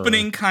some of the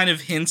opening kind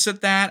of hints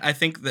at that. I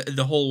think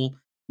the whole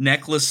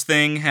necklace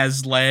thing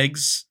has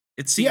legs.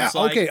 It seems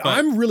like. Okay,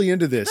 I'm really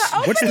into this.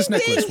 What's this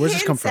necklace? Where's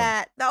this come from?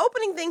 The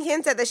opening thing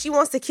hints at that she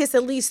wants to kiss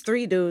at least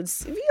 3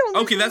 dudes.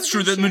 Okay, that's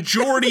true. The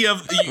majority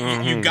of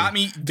you got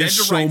me dead There's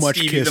to so rights, much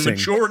Stevie. kissing.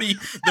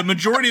 The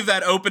majority of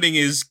that opening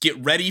is get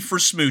ready for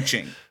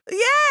smooching.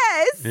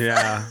 Yes.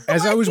 Yeah.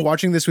 As I was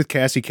watching this with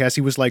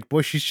Cassie was like,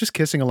 boy, she's just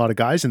kissing a lot of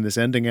guys in this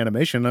ending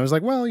animation. And I was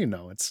like, well,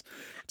 it's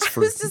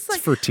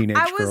for teenage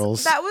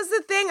girls. That was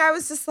the thing. I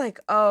was just like,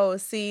 oh,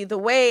 see, the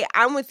way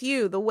I'm with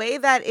you, the way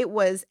that it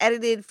was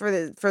edited for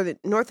the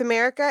North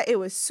America, it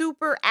was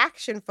super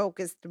action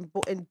focused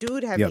and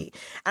dude heavy. Yep.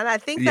 And I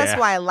think that's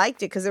why I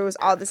liked it, because there was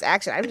all this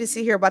action. I just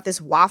see here about this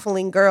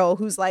waffling girl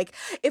who's like,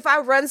 if I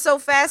run so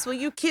fast, will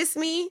you kiss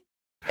me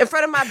in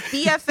front of my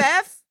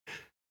BFF?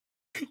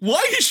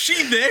 Why is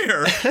she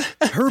there?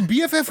 Her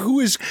BFF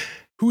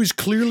who is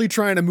clearly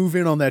trying to move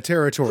in on that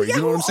territory. Yeah,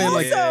 you know what I'm saying?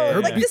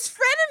 Like this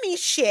frenemy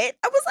shit.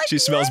 I was like, she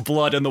smells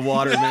blood in the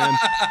water, man.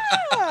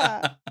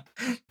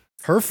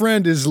 Her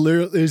friend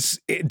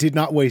did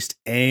not waste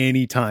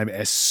any time.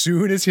 As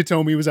soon as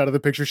Hitomi was out of the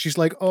picture, she's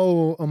like,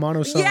 "Oh,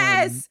 Amano-san."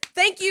 Yes,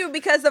 thank you.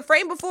 Because the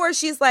frame before,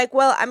 she's like,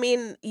 "Well, I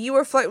mean, you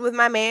were flirting with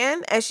my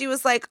man," and she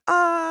was like,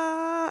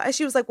 and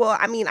she was like, "Well,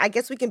 I mean, I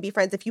guess we can be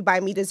friends if you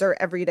buy me dessert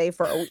every day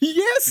for a week."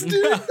 Yes,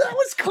 dude, that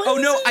was crazy. Oh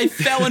no, I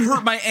fell and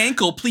hurt my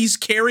ankle. Please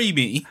carry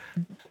me.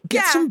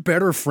 Get some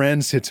better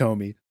friends,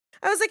 Hitomi.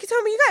 I was like,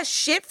 Hitomi, you got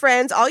shit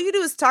friends. All you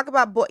do is talk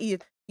about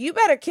you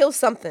better kill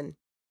something.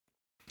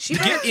 She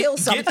better kill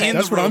something.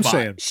 That's what I'm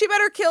saying. She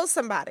better kill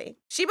somebody.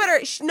 She better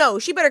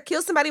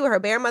kill somebody with her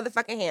bare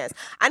motherfucking hands.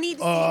 I need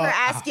to see her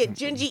ass get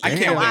gingy. I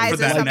can't wait for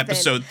that in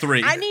episode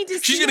 3. I need to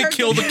see She's gonna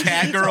kill the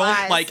cat girl.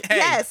 Like, hey,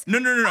 yes. No,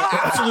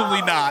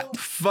 absolutely not.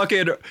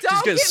 Fucking,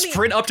 she's gonna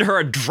sprint up to her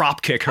and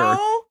drop kick her.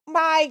 Oh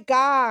my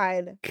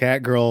god.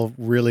 Cat girl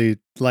really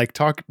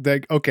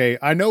okay,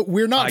 I know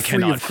we're not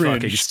free of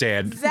cringe. Fucking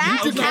stand.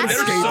 That you cannot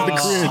escape the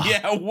cringe.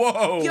 Yeah,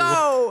 whoa.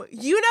 Yo,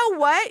 you know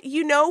what?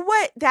 You know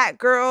what that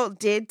girl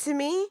did to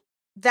me?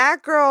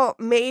 That girl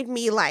made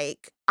me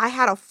like, I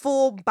had a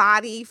full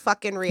body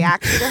fucking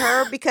reaction to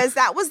her because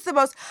that was the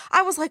most,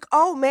 I was like,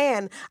 oh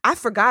man, I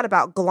forgot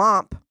about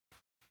Glomp.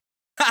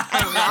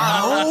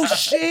 Oh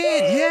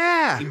shit,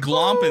 yeah.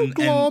 Glomp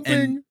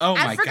and oh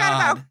my I forgot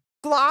god. about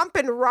Glomp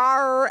and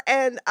Rar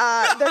and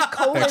the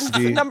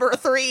colon number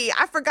 3.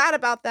 I forgot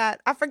about that.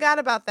 A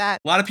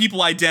lot of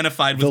people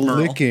identified with the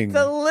Merle. licking.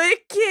 The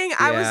licking.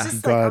 I was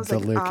just God,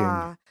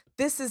 licking.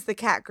 This is the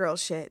cat girl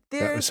shit.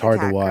 That was hard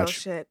to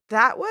watch. Shit.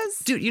 That was.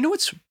 Dude, you know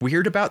what's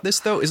weird about this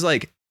though is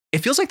like, it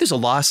feels like there's a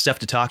lot of stuff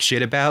to talk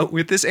shit about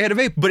with this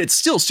anime, but it's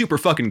still super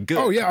fucking good.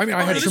 Oh yeah, I mean,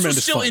 I had this tremendous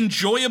was still fun.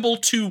 enjoyable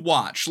to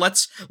watch.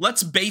 Let's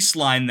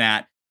baseline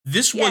that.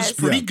 This was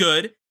pretty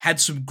good. Had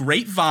some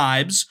great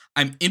vibes.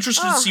 I'm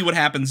interested to see what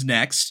happens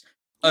next.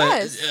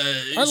 Yes.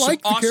 I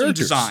like the awesome characters.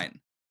 design.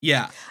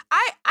 Yeah.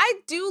 I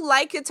do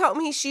like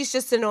Hitomi. She's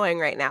just annoying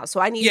right now, so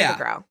I need her to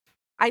grow.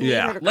 I need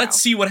her to grow. Let's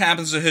see what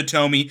happens to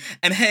Hitomi.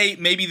 And hey,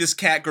 maybe this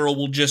cat girl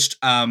will just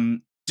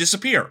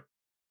disappear.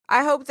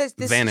 I hope that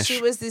Vanish.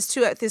 she was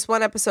this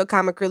one episode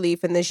comic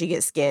relief, and then she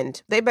gets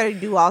skinned. They better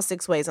do all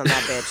 6 ways on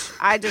that bitch.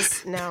 I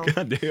just no.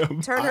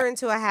 Goddamn. Turn her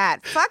into a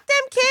hat. Fuck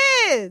them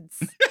kids.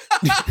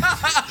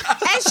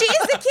 And she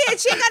is a kid.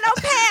 She ain't got no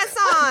pants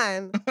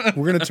on.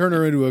 We're gonna turn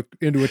her into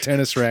a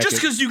tennis racket.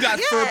 Just because you got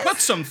fur, put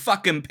some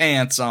fucking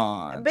pants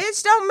on.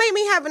 Bitch, don't make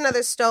me have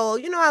another stole.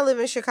 You know I live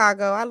in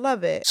Chicago. I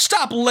love it.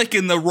 Stop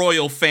licking the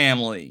royal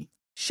family.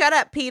 Shut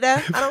up,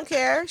 PETA. I don't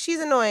care. She's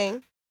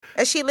annoying.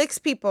 And she licks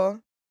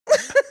people.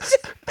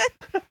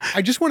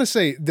 I just want to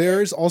say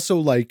there's also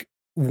like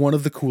one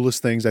of the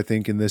coolest things I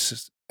think in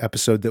this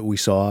episode that we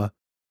saw.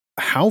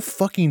 How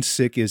fucking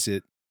sick is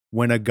it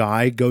when a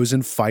guy goes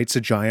and fights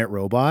a giant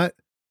robot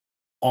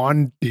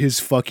on his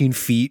fucking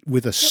feet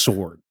with a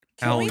sword?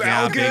 Hell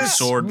yeah, big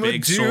sword,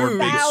 big sword,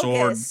 big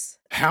sword.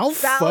 How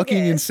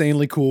fucking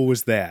insanely cool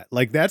was that?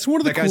 Like, that's one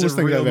of the coolest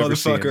things I've ever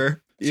seen.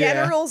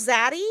 General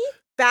Zaddy?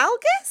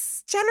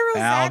 Valgus? General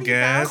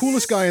Zaddy?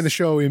 Coolest guy in the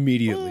show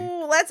immediately.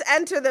 Ooh, let's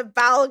enter the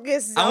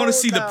Valgus zone. I want to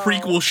see the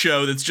prequel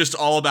show that's just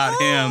all about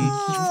him.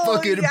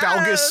 Fucking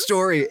Valgus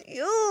story.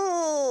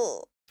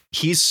 Ooh.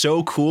 He's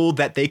so cool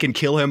that they can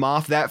kill him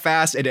off that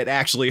fast and it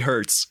actually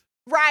hurts.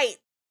 Right.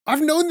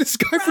 I've known this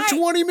guy for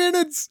 20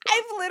 minutes. He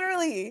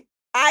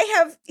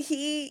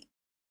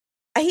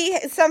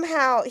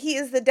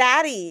is the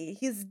daddy.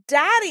 He's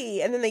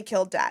daddy. And then they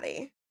killed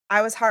daddy.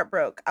 I was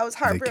heartbroken.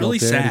 Really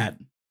sad.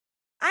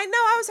 I know.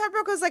 I was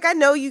heartbroken. I was like, I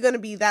know you're going to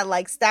be that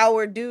like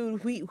stalwart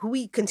dude who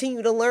we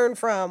continue to learn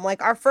from.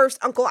 Like our first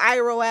Uncle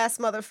Iroh ass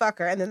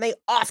motherfucker. And then they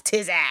offed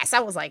his ass.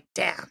 I was like,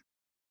 damn.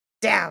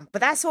 But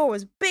that sword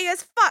was big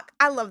as fuck.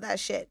 I love that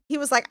shit. He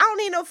was like, I don't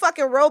need no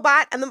fucking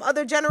robot. And them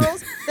other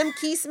generals, them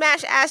key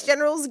smash ass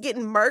generals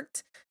getting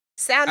murked.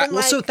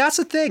 So that's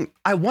the thing.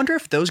 I wonder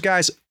if those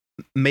guys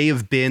may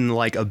have been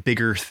like a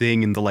bigger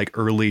thing in the like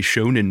early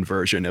shonen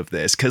version of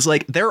this. Cause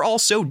like they're all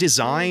so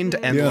designed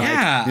and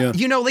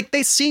you know, like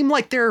they seem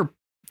like they're,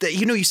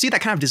 you know, you see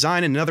that kind of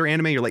design in another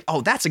anime. You're like, oh,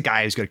 that's a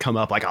guy who's going to come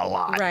up like a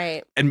lot.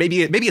 Right. And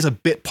maybe it's a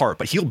bit part,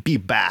 but he'll be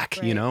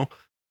back, you know?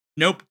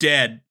 Nope.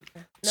 Dead.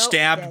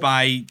 Stabbed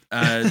by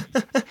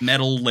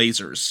metal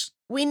lasers.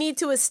 We need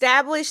to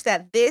establish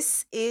that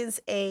this is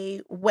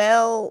a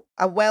well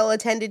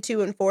attended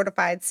to and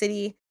fortified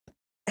city.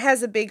 It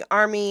has a big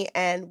army,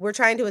 and we're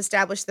trying to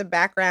establish the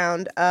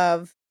background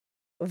of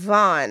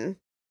Vaughn,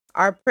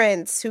 our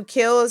prince, who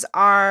kills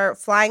our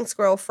flying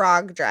squirrel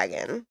frog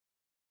dragon,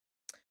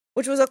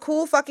 which was a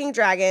cool fucking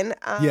dragon.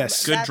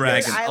 Yes, good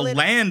dragon. A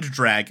land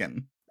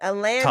dragon. A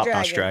land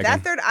dragon.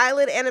 That third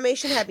eyelid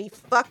animation had me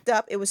fucked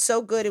up. It was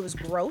so good. It was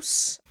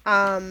gross.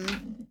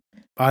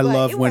 I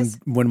love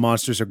when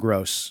monsters are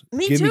gross.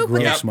 Give me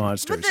gross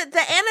monsters. But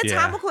the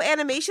anatomical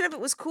animation of it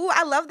was cool.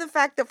 I love the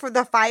fact that for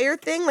the fire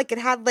thing, like it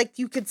had like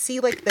you could see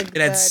like it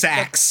had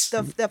sacks.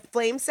 The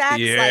flame sacks.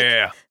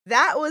 Yeah. Like,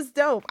 that was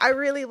dope. I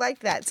really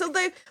liked that. So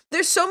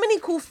there's so many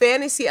cool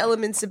fantasy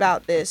elements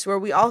about this where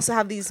we also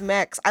have these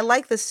mechs. I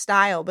like the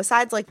style.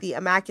 Besides like the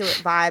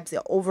immaculate vibes,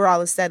 the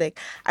overall aesthetic,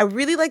 I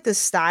really like the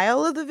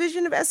style of the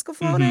vision of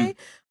Escaflowne.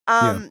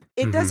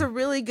 It does a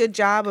really good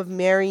job of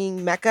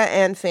marrying mecha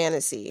and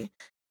fantasy.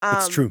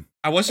 It's true.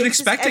 I wasn't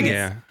expecting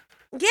it.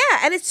 Yeah,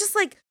 and it's just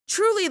like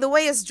truly the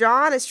way it's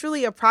drawn is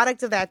truly a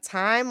product of that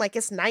time. Like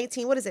it's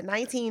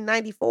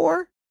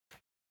 1994?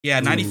 Yeah,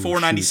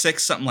 94,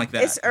 96, something like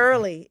that. It's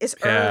early. It's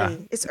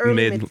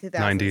early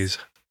mid-90s.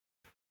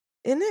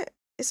 Isn't it?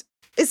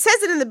 It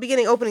says it in the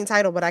beginning opening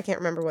title, but I can't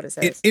remember what it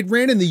says. It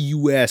ran in the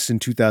US in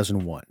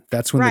 2001.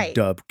 That's when the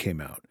dub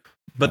came out.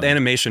 But the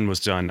animation was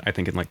done, I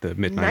think, in like the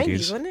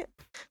mid-90s. Wasn't it?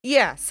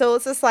 Yeah, so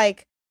it's just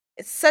like,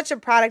 it's such a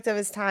product of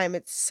its time.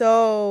 It's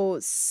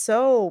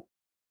so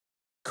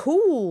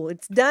cool.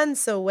 It's done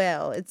so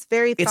well. It's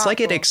very thoughtful.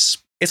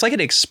 It's like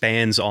it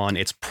expands on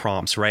its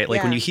prompts, right?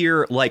 Like when you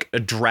hear like a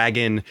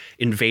dragon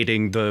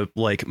invading the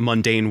like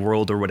mundane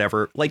world or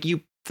whatever, like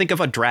you think of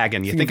a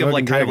dragon, you think of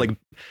like kind of like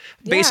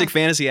basic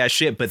fantasy ass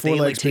shit, but they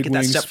like take it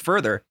that step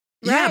further.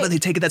 Right. Yeah, but they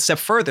take it that step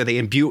further. They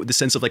imbue it with the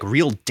sense of like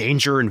real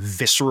danger and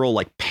visceral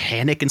like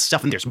panic and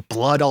stuff. And there's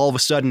blood all of a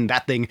sudden.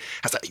 That thing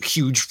has that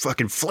huge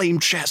fucking flame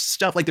chest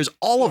stuff. Like there's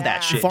all of that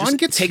shit. Vaughn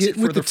gets hit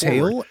with the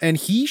tail and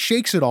he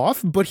shakes it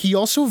off, but he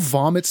also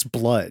vomits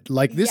blood.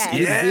 Like this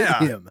is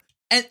him.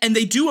 And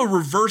they do a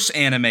reverse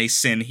anime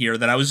sin here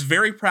that I was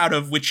very proud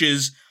of, which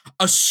is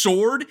a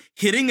sword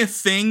hitting a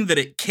thing that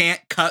it can't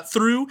cut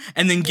through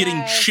and then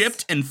getting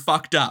chipped and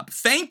fucked up.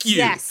 Thank you.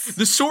 Yes.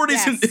 The sword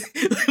isn't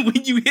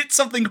when you hit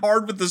something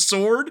hard with the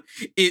sword,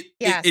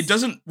 it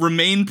doesn't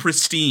remain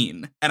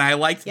pristine. And I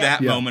liked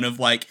that moment of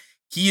like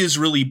he is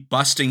really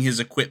busting his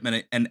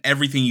equipment and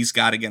everything he's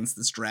got against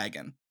this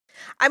dragon.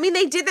 I mean,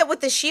 they did that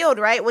with the shield,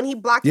 right? When he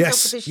blocked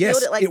himself with the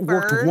shield, it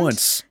worked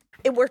once.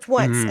 It worked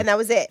once, and that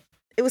was it.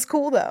 It was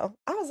cool though.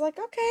 I was like,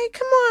 okay,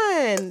 come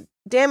on.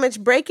 Damage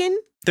breaking.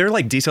 There are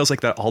like details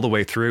like that all the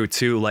way through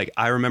too. Like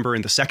I remember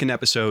in the second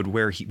episode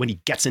where when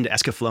he gets into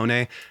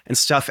Escaflowne and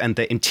stuff and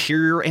the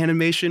interior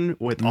animation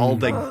with all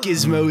the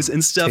gizmos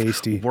and stuff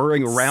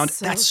whirring around.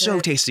 That's so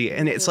tasty.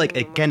 And it's like,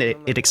 again,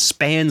 it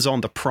expands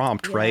on the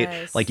prompt,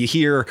 right? Like you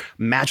hear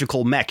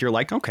magical mech. You're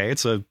like, okay,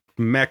 it's a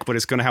mech, but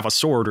it's going to have a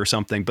sword or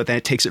something. But then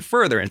it takes it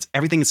further and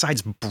everything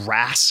inside's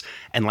brass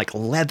and like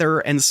leather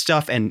and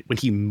stuff. And when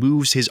he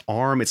moves his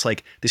arm, it's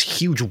like this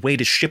huge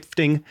weight is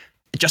shifting.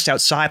 just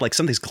outside, like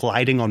something's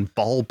gliding on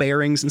ball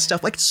bearings and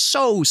stuff. Like, it's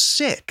so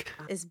sick.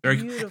 It's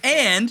beautiful.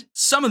 And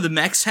some of the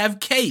mechs have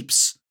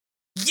capes.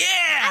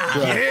 Yeah!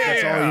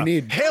 That's all you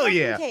need. Hell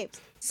yeah. Capes.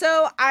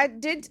 So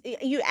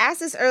you asked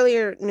this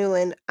earlier,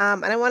 Newland,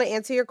 and I want to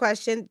answer your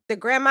question. The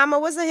grandmama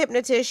was a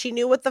hypnotist. She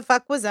knew what the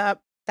fuck was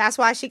up. That's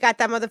why she got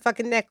that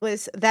motherfucking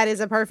necklace that is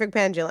a perfect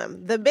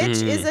pendulum. The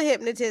bitch is a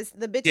hypnotist.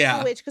 The bitch is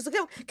a witch. Because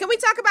can we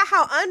talk about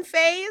how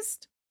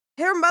unfazed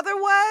her mother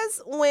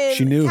was when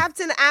she knew.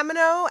 Captain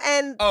Amino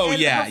and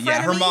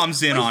her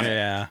mom's in on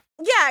it.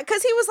 Yeah,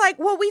 because he was like,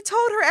 well, we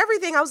told her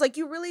everything. I was like,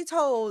 you really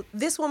told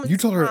this woman. You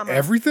told her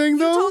everything,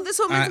 though? You told this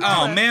woman's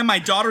mama. Oh, man, my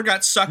daughter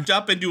got sucked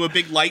up into a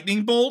big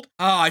lightning bolt.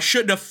 Oh, I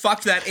shouldn't have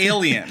fucked that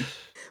alien.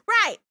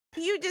 Right.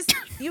 You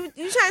trying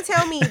to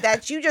tell me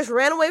that you just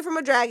ran away from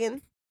a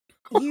dragon.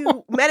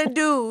 You met a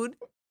dude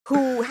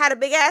who had a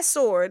big ass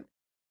sword.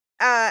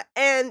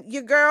 And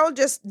your girl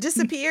just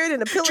disappeared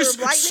in a pillar of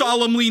lightning. Just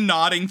solemnly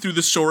nodding through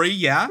the story.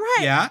 Yeah. Right.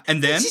 Yeah.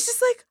 And then she's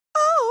just like,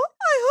 oh,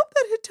 I hope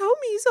that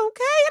Hitomi's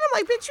okay. And I'm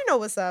like, bitch, you know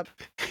what's up.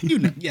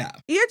 Yeah.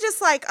 You're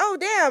just like, oh,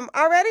 damn,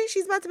 already?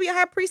 She's about to be a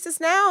high priestess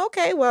now?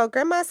 Okay, well,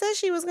 grandma says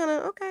she was gonna,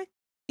 okay.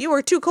 You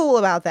were too cool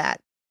about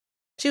that.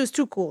 She was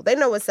too cool. They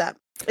know what's up.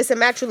 It's a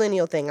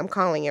matrilineal thing. I'm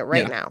calling it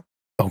right now.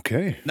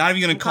 Okay. Not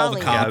even gonna call the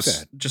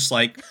cops. Just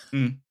like,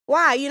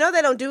 Why? You know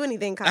they don't do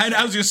anything. And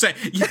I was gonna say,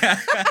 yeah.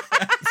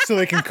 So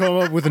they can come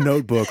up with a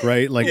notebook,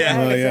 right? Like,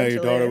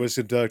 your daughter was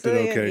abducted.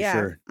 Okay,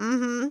 sure.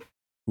 Mm-hmm.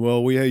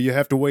 Well, you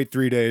have to wait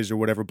 3 days or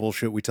whatever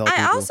bullshit we tell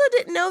people. I also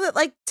didn't know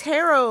that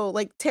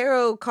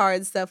tarot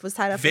card stuff was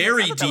tied up.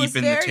 Very deep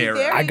in the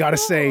tarot. I gotta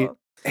say,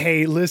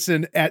 hey,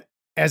 listen,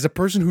 as a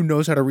person who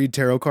knows how to read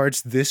tarot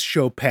cards, this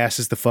show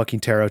passes the fucking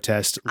tarot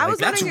test.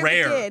 That's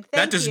rare.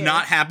 That does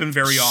not happen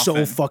very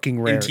often. So fucking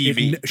rare. In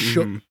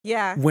TV.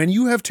 Yeah. When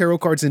you have tarot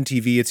cards in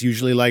TV, it's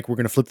usually like, we're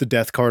going to flip the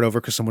death card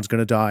over because someone's going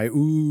to die.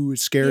 Ooh,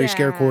 it's scary,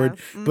 scare cord.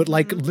 But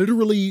like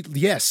literally,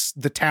 yes,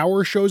 the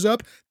tower shows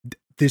up.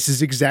 This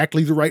is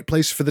exactly the right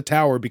place for the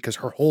tower because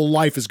her whole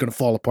life is going to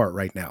fall apart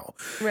right now.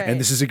 Right. And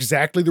this is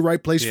exactly the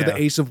right place for the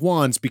Ace of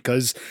Wands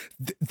because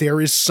there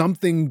is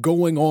something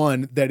going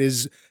on that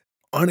is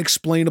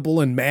unexplainable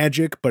and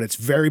magic, but it's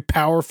very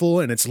powerful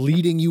and it's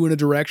leading you in a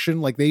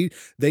direction. Like they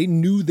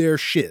knew their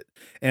shit.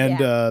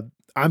 And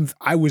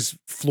I was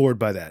floored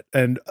by that.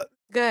 And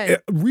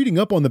good. Reading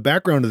up on the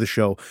background of the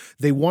show,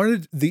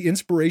 the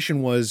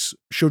inspiration was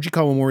Shoji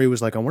Kawamori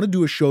was like, I want to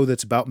do a show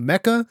that's about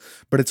mecha,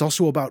 but it's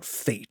also about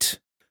fate.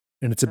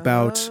 And it's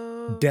about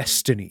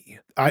destiny.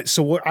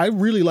 I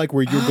really like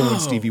where you're going,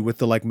 Stevie, with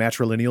the like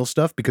matrilineal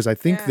stuff, because I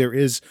think there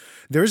is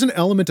an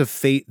element of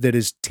fate that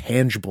is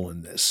tangible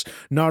in this.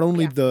 Not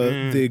only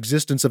the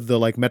existence of the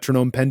like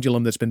metronome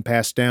pendulum that's been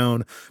passed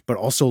down, but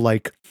also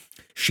like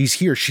she's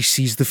here. She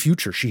sees the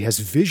future. She has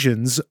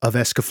visions of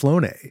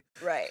Escaflowne.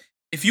 Right.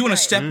 If you want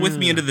to step with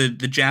me into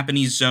the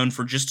Japanese zone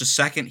for just a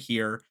second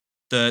here,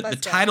 the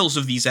titles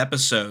of these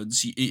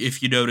episodes,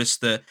 if you notice,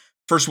 the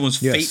first one was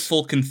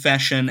Fateful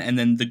Confession, and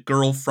then The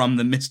Girl from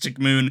the Mystic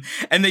Moon.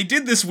 And they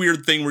did this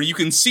weird thing where you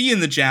can see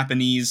in the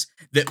Japanese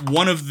that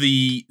one of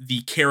the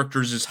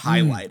characters is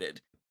highlighted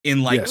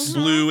in like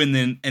blue and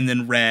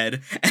then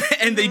red.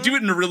 And they do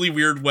it in a really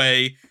weird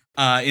way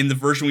in the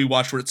version we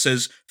watched where it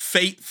says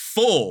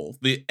Fateful,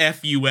 the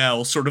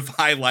F-U-L sort of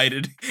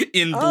highlighted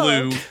in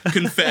blue,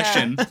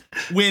 confession.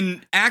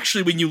 When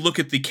actually, when you look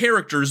at the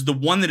characters, the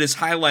one that is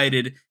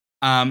highlighted,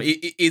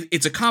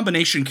 it's a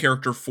combination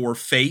character for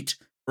fate,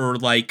 or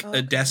like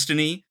a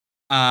destiny,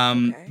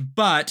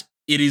 but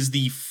it is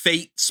the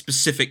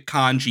fate-specific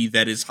kanji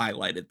that is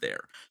highlighted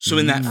there. So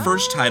in that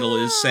first title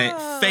is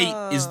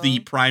fate is the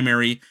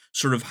primary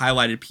sort of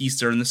highlighted piece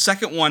there. And the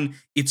second one,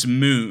 it's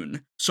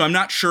moon. So I'm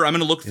not sure. I'm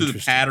going to look through the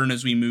pattern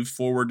as we move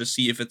forward to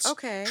see if it's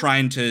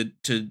trying to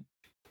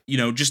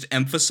just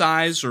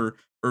emphasize or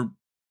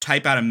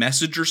type out a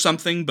message or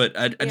something. But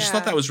I just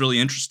thought that was really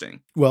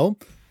interesting. Well,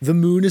 the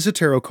moon is a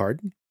tarot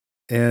card,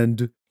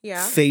 and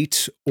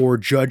fate or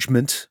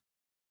judgment,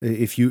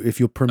 if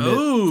you'll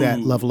permit that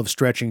level of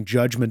stretching,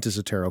 judgment is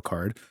a tarot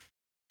card.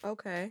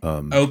 Okay.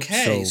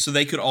 So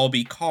they could all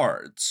be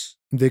cards.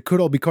 They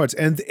could all be cards,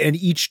 and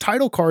each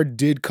title card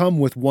did come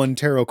with one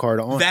tarot card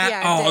on.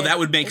 That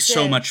would make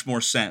so much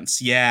more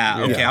sense.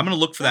 Yeah. Okay, I'm gonna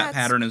look for that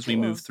pattern as we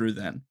move through.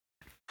 Then.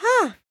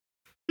 Huh.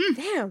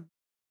 Damn.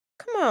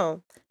 Come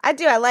on. I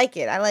do. I like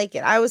it.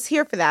 I was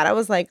here for that. I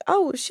was like,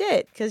 oh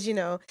shit, because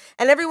and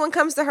everyone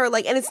comes to her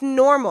like, and it's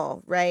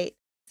normal, right?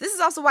 This is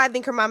also why I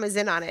think her mom is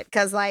in on it,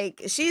 because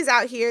like she's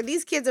out here.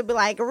 These kids will be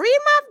like, get my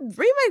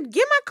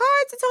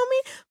cards,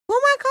 Hitomi, pull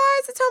my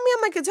cards, Hitomi.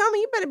 I'm like, Hitomi,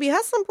 you better be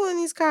hustling pulling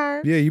these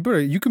cards. Yeah,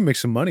 you can make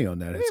some money on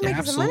that.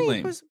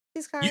 Absolutely.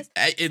 These cards.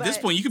 At this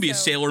point, you could be a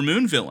Sailor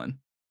Moon villain.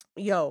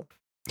 Yo,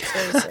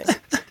 seriously.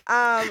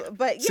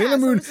 But Sailor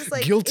Moon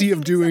guilty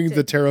of doing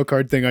the tarot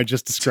card thing I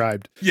just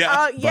described.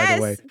 Yeah. Yes, by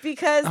the way.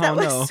 because that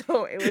was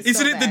so. It was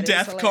Isn't it the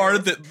death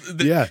card that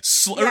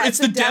it's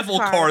the devil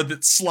card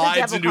that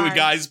slides into a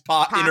guy's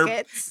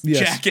inner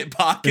jacket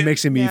pocket. It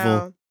makes him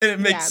evil. And it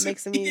makes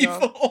him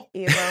evil.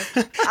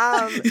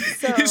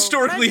 So,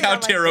 historically, how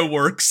tarot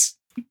works.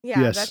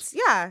 Yeah, Yes.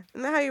 Isn't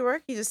that how you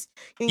work? You just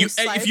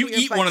if you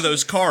eat one of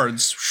those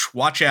cards,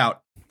 watch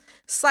out.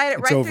 Slide it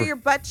right through your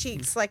butt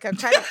cheeks like a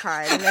credit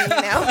card, and then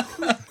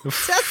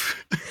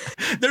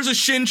There's a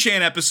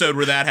Shin-Chan episode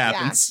where that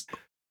happens.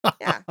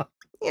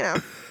 Yeah.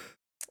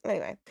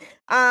 Anyway,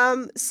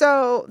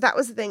 so that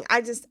was the thing.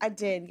 I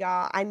did,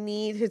 y'all. I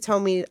need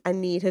Hitomi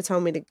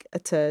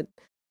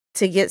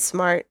to get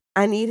smart.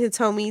 I need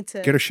Hitomi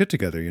to get her shit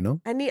together,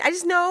 I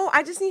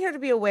just need her to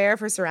be aware of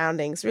her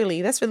surroundings.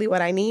 Really, that's really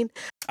what I need.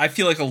 I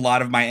feel like a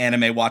lot of my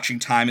anime watching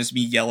time is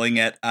me yelling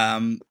at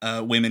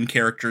women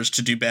characters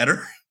to do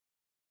better.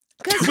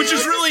 Which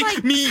is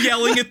really me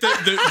yelling at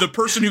the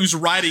person who's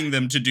writing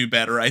them to do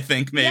better, I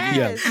think, maybe.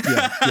 Yes.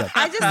 Yeah.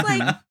 I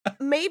just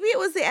maybe it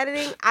was the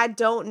editing, I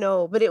don't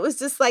know. But it was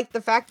just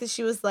the fact that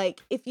she was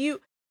like, how you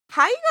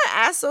gonna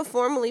ask so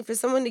formally for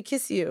someone to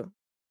kiss you?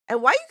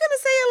 And why you gonna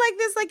say it like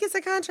this, like it's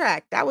a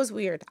contract? That was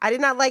weird. I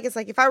did not like it. It's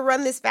like, if I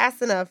run this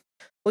fast enough,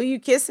 will you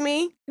kiss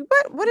me?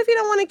 What if he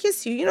don't want to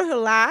kiss you? You know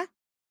he'll lie.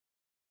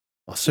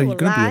 Also, you're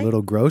gonna be a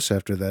little gross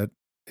after that.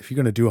 If you're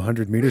going to do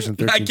 100 meters in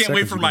 13 seconds. I can't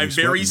wait for my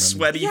very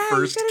sweaty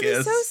first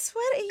kiss. Be so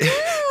sweaty.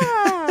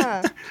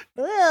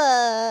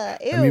 Yeah.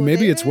 I mean,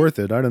 maybe it's worth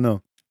it. I don't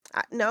know.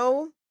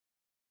 No.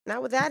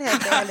 Not with that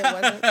headband, it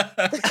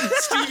wasn't.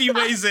 Stevie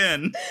weighs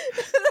in.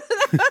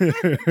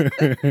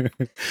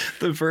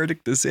 The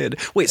verdict is in.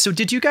 Wait, so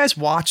did you guys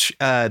watch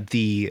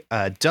the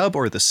dub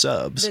or the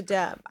subs? The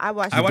dub. I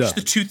watched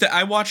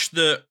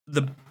the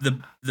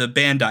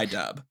Bandai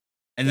dub.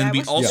 And then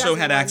we also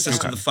had access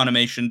to the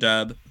Funimation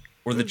dub.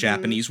 Or the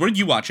Japanese. What did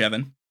you watch,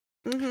 Evan?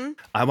 Mm-hmm.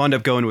 I wound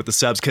up going with the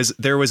subs because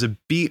there was a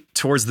beat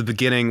towards the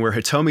beginning where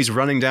Hitomi's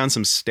running down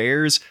some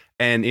stairs,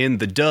 and in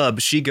the dub,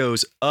 she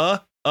goes,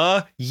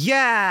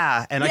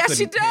 yeah! And I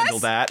couldn't handle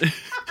that.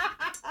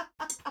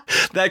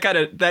 That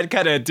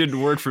kind of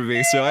didn't work for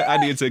me, so I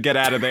needed to get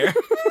out of there.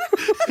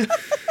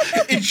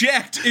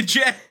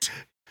 Eject!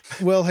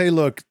 Well, hey,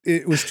 look,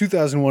 it was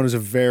 2001. It was a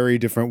very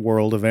different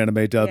world of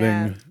anime dubbing.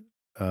 Yeah.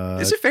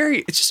 It's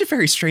just a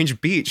very strange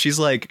beat. She's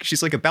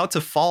like about to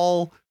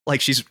fall.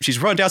 Like she's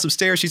run down some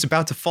stairs. She's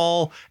about to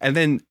fall. And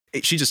then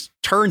she just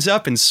turns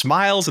up and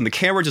smiles, and the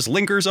camera just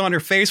lingers on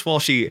her face while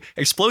she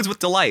explodes with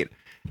delight.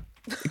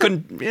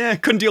 Couldn't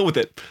deal with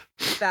it.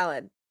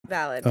 Valid.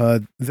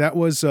 That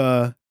was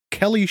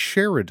Kelly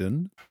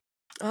Sheridan.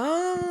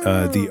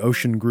 Oh. The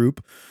Ocean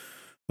Group.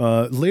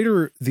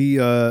 Later,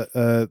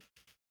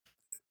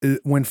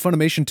 when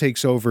Funimation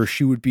takes over,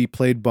 she would be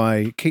played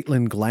by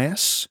Caitlin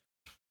Glass,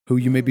 who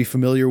you may be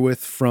familiar with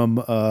from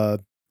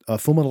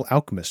Full Metal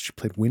Alchemist. She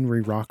played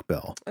Winry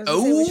Rockbell.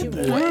 Oh,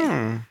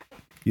 boy.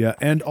 Yeah,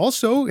 and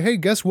also, hey,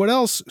 guess what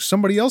else?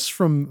 Somebody else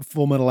from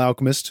Full Metal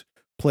Alchemist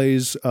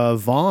plays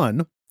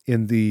Vaughn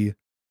in the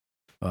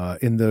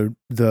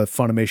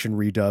Funimation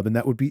redub, and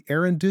that would be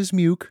Aaron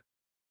Dismuke.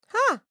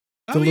 Huh.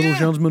 The little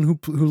gentleman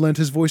who lent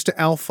his voice to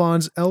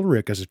Alphonse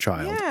Elric as a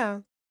child. Yeah.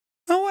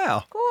 Oh,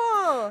 wow.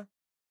 Cool.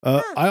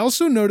 I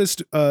also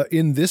noticed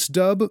in this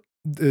dub,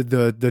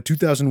 the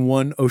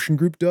 2001 Ocean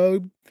Group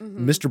dub,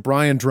 Mr.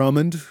 Brian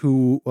Drummond,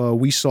 who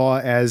we saw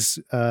as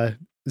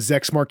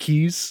Zex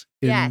Marquise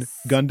in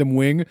Gundam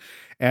Wing,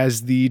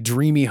 as the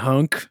dreamy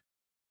hunk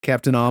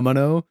Captain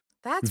Amano.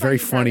 That's very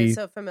funny.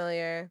 So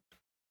familiar.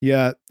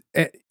 Yeah,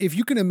 if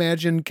you can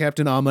imagine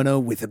Captain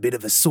Amano with a bit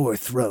of a sore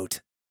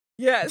throat.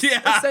 Yes,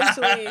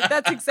 essentially.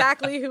 That's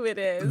exactly who it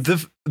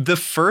is. The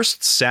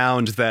first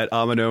sound that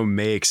Amano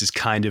makes is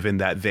kind of in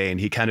that vein.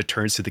 He kind of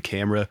turns to the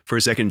camera for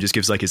a second and just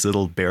gives like his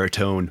little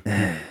baritone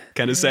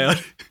kind of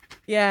sound.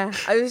 Yeah,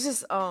 I was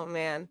just, oh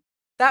man.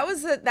 That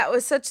was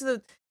such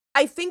the,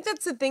 I think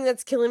that's the thing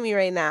that's killing me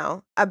right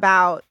now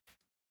about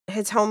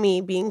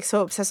Hitomi being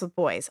so obsessed with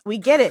boys. We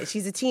get it.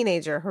 She's a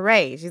teenager.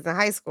 Hooray. She's in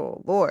high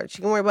school. Lord,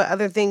 she can worry about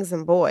other things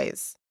than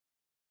boys.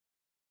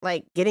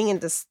 Like getting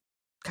into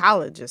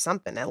college or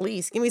something, at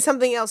least. Give me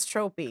something else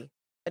tropey.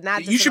 But not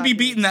just you should be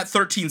beating that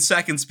 13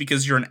 seconds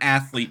because you're an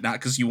athlete, not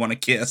because you want to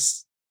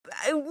kiss.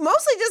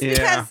 Mostly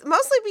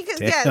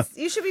because yes,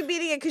 you should be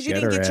beating it because you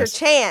didn't get your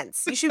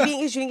chance. You should be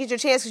because you didn't get your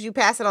chance because you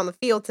passed it on the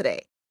field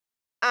today.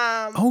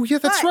 Oh yeah,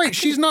 that's right.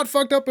 She's not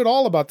fucked up at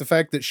all about the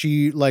fact that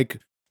she like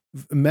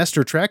messed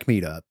her track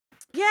meet up.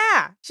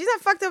 Yeah, she's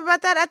not fucked up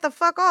about that at the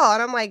fuck all.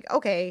 And I'm like,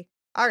 okay,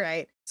 all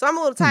right. So I'm a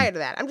little tired of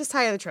that. I'm just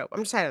tired of the trope. I'm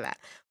just tired of that.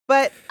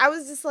 But I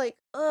was just like,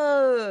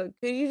 could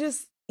you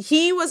just?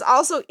 It was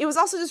also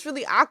just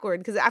really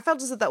awkward because I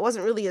felt as if that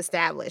wasn't really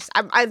established.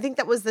 I think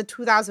that was the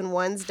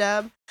 2001's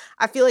dub.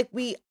 I feel like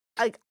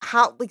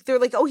they're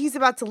like, oh, he's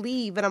about to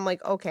leave, and I'm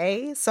like,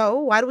 okay, so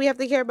why do we have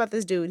to care about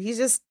this dude? He's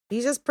just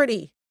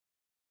pretty.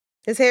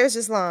 His hair is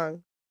just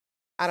long.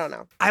 I don't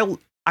know.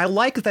 I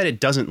like that it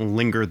doesn't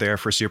linger there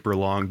for super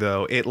long,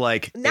 though. It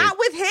like not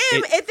with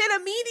him. It then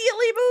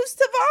immediately moves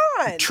to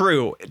Vaughn.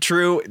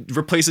 True.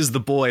 Replaces the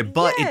boy,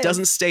 but it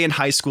doesn't stay in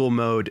high school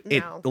mode.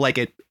 No.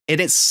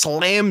 It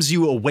slams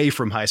you away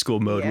from high school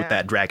mode with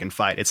that dragon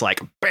fight. It's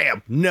like,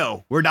 bam,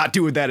 no, we're not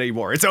doing that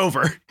anymore. It's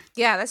over.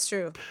 Yeah, that's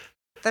true.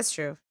 That's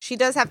true. She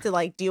does have to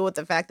like deal with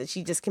the fact that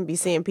she just can be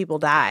seeing people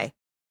die.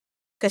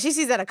 Because she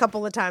sees that a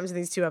couple of times in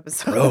these two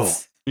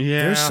episodes.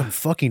 Yeah. There's some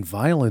fucking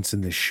violence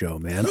in this show,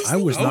 man. I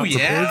was not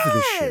prepared for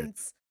this shit.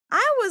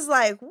 I was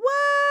like, what?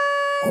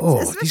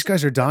 Oh, these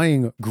guys are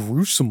dying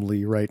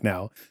gruesomely right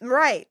now.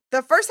 Right.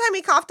 The first time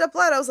he coughed up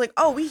blood, I was like,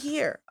 oh, we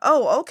here.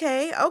 Oh,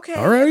 okay. All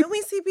right. And then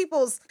we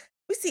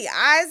see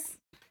eyes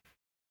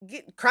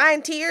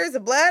crying tears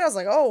of blood. I was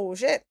like, oh,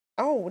 shit.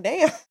 Oh,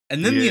 damn.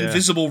 And then the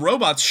invisible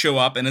robots show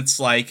up, and it's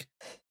like,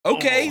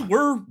 okay,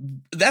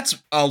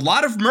 that's a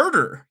lot of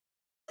murder.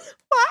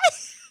 What?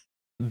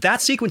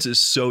 That sequence is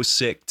so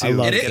sick, too. I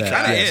love it.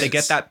 that. They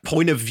get that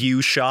point of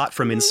view shot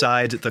from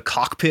inside the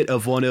cockpit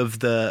of one of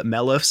the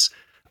Melifs.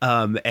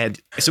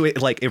 And so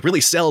it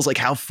really sells like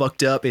how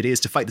fucked up it is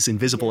to fight this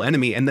invisible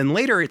enemy. And then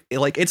later,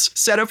 it's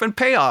set up and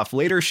payoff.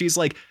 Later, she's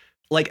like,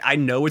 I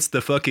know it's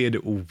the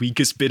fucking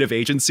weakest bit of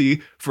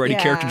agency for any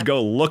character to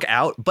go look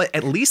out, but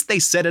at least they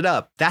set it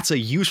up. That's a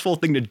useful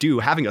thing to do.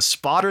 Having a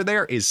spotter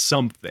there is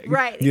something.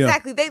 Right,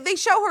 exactly. They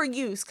show her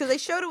use, because they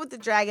showed it with the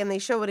dragon. They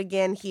show it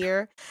again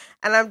here.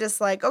 And I'm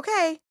just like,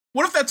 okay.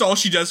 What if that's all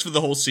she does for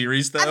the whole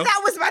series, though?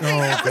 That was my thing.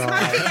 That was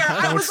my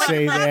fear. Don't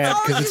say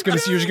that,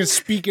 because you're just gonna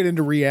speak it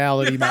into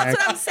reality, man. That's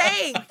what I'm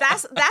saying.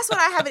 That's what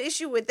I have an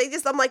issue with.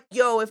 I'm like,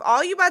 yo, if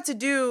all you about to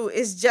do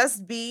is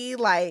just be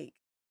like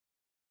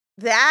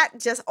that,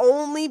 just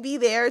only be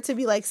there to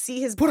be like, see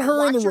his put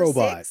her in the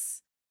robot.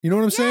 6. You know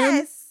what I'm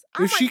saying?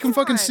 If she can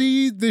fucking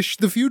see the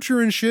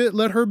future and shit,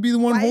 let her be the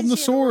one holding the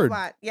sword.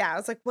 Yeah, I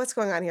was like, what's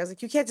going on here? I was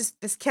like,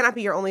 this cannot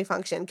be your only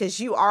function, because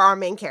you are our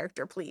main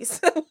character, please.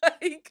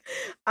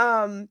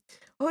 What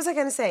was I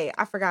gonna say?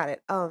 I forgot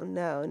it. Oh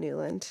no,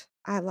 Newland,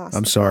 I lost.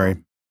 I'm sorry.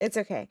 It's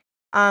okay.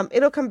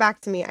 It'll come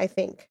back to me, I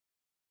think.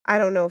 I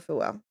don't know if it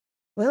will.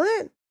 Will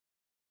it?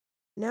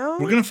 No.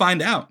 We're gonna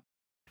find out.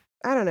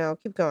 I don't know.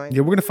 Keep going.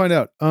 Yeah, we're gonna find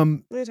out. What are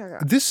you talking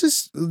about? This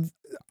is.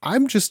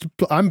 I'm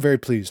very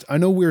pleased. I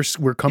know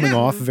we're coming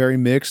off very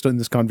mixed in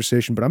this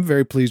conversation, but I'm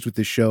very pleased with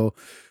this show.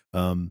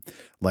 To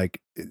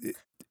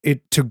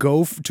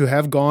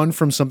have gone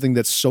from something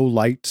that's so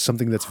light to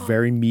something that's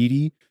very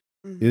meaty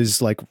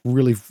is like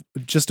really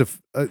just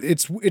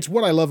it's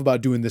what I love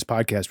about doing this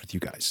podcast with you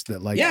guys.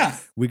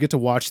 That we get to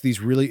watch these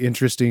really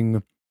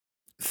interesting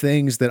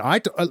things that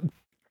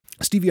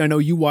Stevie, I know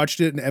you watched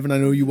it, and Evan, I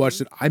know you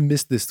watched it. I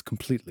missed this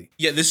completely.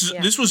 Yeah,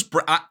 this was.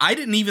 I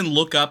didn't even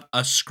look up a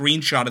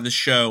screenshot of the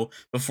show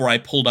before I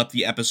pulled up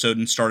the episode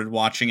and started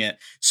watching it.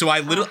 So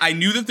I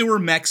knew that there were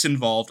mechs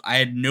involved. I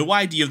had no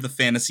idea of the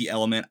fantasy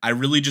element. I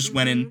really just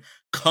went in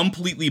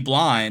completely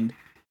blind,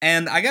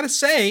 and I gotta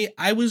say,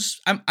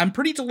 I'm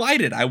pretty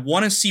delighted. I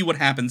want to see what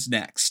happens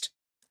next.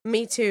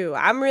 Me too.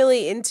 I'm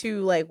really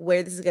into like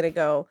where this is gonna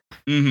go.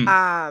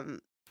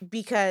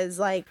 Because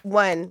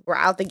one, we're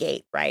out the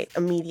gate, right?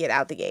 Immediate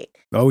out the gate.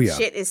 Oh yeah.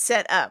 Shit is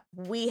set up.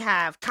 We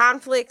have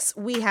conflicts.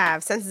 We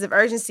have senses of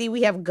urgency.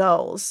 We have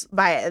goals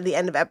by the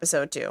end of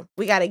episode 2.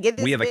 We got to get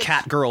this. We have a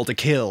cat girl to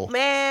kill.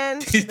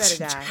 Man, she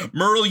better die.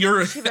 Merle,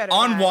 you're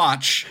on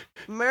watch.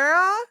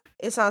 Merle,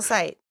 it's on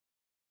sight.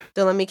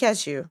 Don't let me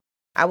catch you.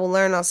 I will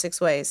learn all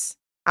 6 ways.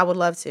 I would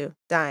love to.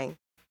 Dying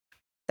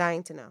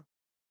to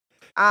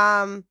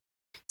know.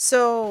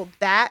 So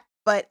that.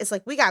 But it's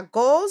like, we got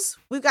goals.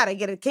 We've got to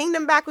get a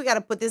kingdom back. We got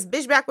to put this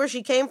bitch back where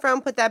she came from.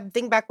 Put that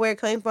thing back where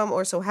it came from.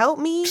 Or so help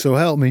me. So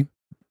help me.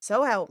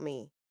 So help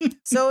me.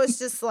 So it's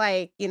just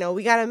like,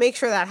 we got to make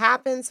sure that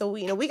happens. So,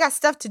 we got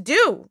stuff to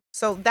do.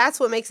 So that's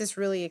what makes this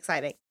really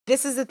exciting.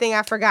 This is the thing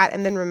I forgot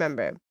and then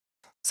remember.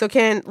 So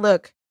trans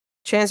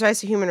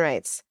rights to human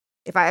rights.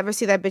 If I ever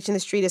see that bitch in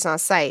the street, it's on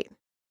sight.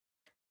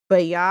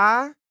 But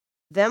y'all,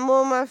 them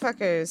little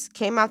motherfuckers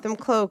came out them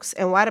cloaks.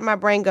 And why did my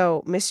brain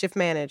go mischief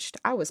managed?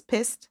 I was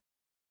pissed.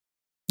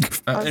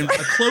 And a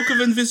cloak of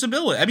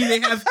invisibility. I mean, they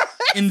have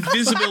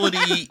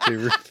invisibility. They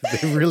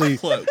really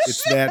cloaks.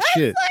 It's that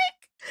shit.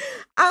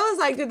 I was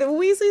like, did the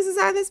Weasleys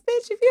inside this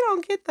bitch? If you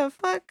don't get the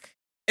fuck.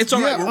 It's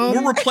all right.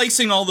 We're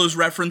replacing all those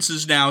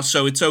references now,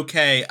 so it's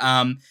okay.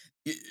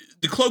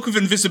 The cloak of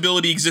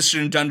invisibility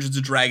existed in Dungeons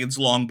and Dragons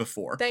long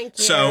before. Thank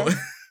you. So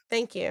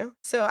thank you.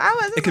 So I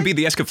was. It can be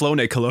the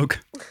Escaflowne cloak.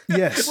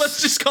 Yes.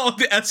 Let's just call it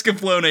the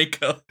Escaflowne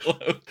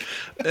cloak.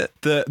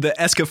 The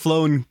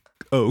Escaflowne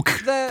oak.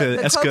 The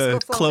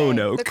Escaflowne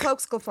oak. The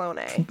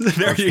Cloakscaflowne.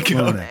 There you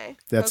go.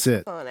 That's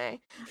it.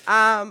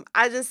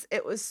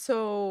 It was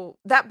so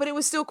that, but it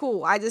was still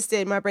cool. I just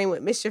did. My brain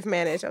went mischief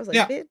managed. I was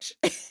like, bitch,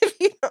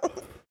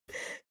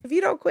 if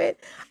you don't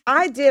quit.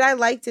 I did. I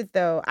liked it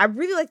though. I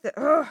really liked it.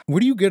 Where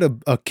do you get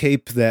a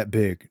cape that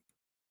big?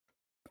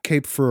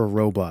 Cape for a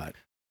robot.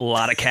 A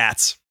lot of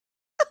cats.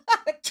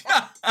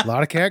 A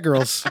lot of cat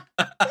girls.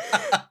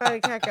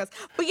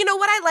 But you know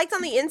what I liked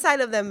on the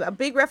inside of them, a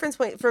big reference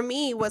point for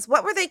me was,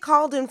 what were they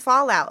called in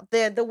Fallout?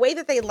 The way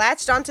that they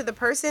latched onto the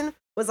person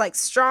was like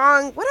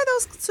strong. What are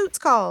those suits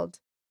called?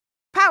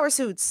 Power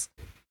suits.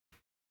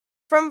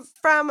 From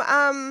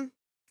Fallout?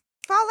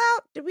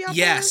 Did we all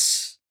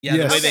Yes. Yeah,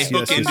 the way they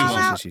hook into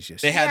them.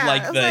 Yes. They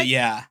had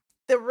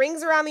the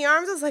rings around the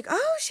arms. I was like,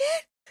 oh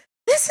shit.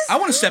 I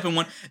want to step in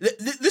one.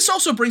 This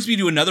also brings me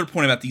to another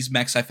point about these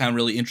mechs I found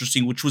really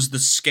interesting, which was the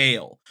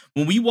scale.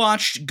 When we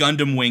watched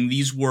Gundam Wing,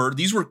 these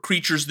were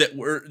creatures that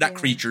were not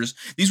creatures.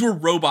 These were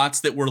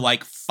robots that were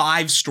like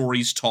 5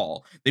 stories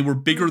tall. They were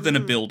bigger than a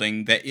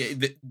building.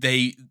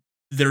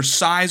 Their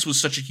size was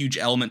such a huge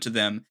element to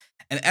them.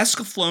 And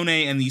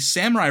Escaflowne and these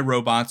samurai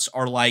robots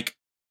are like,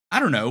 I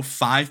don't know,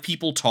 5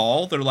 people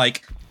tall. They're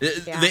like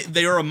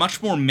they are a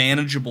much more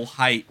manageable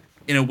height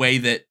in a way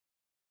that,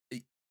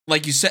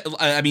 like you said,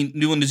 I mean,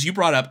 Newland, as you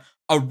brought up,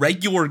 a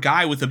regular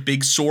guy with a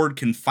big sword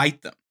can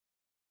fight them.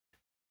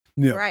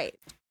 Yeah. Right.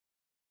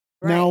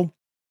 Now,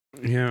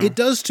 it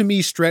does to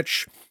me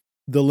stretch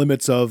the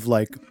limits of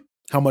like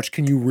how much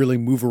can you really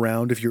move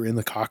around if you're in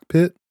the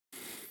cockpit.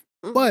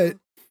 But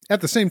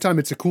at the same time,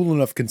 it's a cool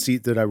enough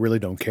conceit that I really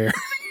don't care.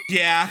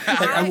 Yeah.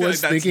 Like, I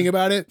was thinking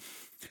about it.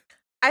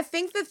 I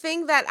think the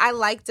thing that I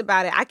liked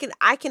about it,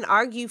 I can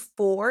argue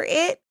for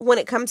it when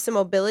it comes to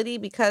mobility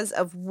because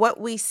of what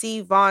we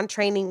see Vaughn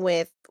training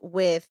with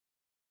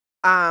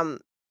General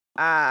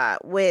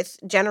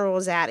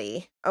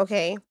Zaddy.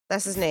 Okay,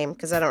 that's his name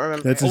because I don't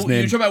remember. That's his name.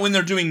 You're talking about when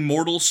they're doing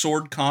mortal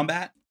sword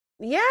combat?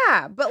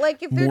 Yeah, but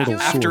like if they're doing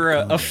after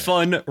a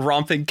fun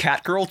romping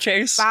cat girl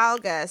chase.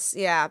 Valgus,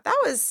 yeah,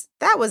 that was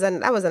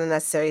an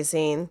unnecessary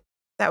scene.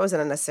 That was an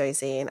unnecessary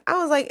scene. I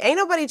was like, ain't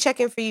nobody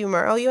checking for you,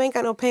 Merle. You ain't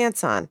got no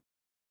pants on.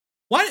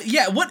 What?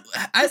 Yeah, what?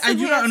 I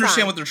do not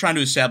understand what they're trying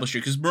to establish here,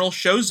 because Merle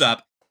shows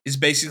up, is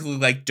basically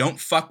like, don't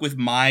fuck with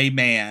my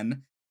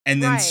man,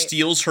 and then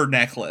steals her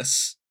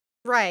necklace.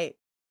 Right.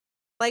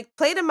 Like,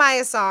 played a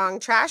Maya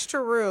song, trashed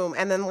her room,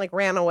 and then, like,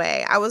 ran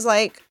away. I was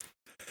like...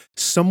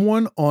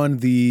 Someone on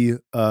the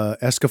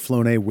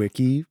Escaflowne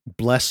wiki,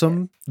 bless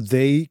them,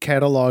 they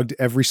cataloged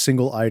every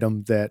single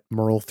item that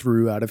Merle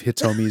threw out of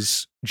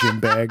Hitomi's gym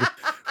bag,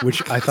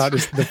 which I thought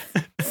is the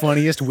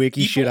funniest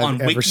wiki shit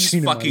I've ever seen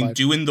in my life. Fucking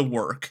doing the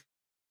work.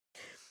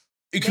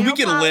 Can we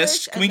get a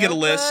list? Can we get a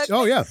list?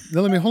 Oh yeah.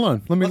 Now, hold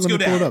on. Let me pull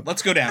it up.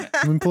 Let's go down it.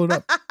 Let me pull it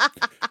up.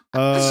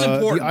 This is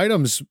important. The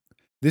items.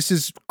 This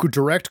is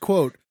direct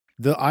quote.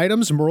 The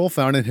items Merle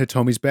found in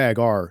Hitomi's bag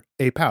are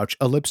a pouch,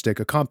 a lipstick,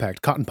 a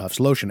compact, cotton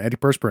puffs, lotion,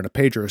 antiperspirant, a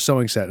pager, a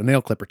sewing set, a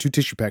nail clipper, 2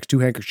 tissue packs, 2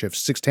 handkerchiefs,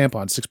 6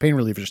 tampons, 6 pain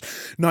relievers,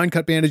 9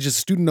 cut bandages, a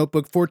student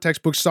notebook, 4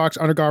 textbooks, socks,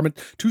 undergarment,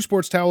 2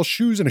 sports towels,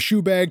 shoes, and a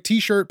shoe bag,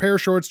 t-shirt, pair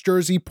of shorts,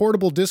 jersey,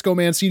 portable Disco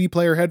Man CD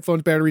player,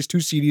 headphones, batteries, 2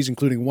 CDs,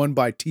 including one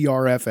by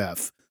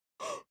TRFF.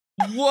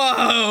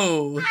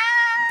 Whoa!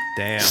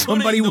 Damn.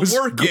 Somebody was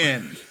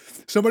working.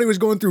 Somebody was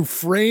going through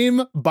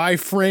frame by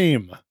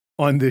frame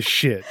on this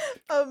shit.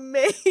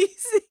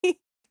 Amazing.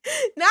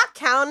 Not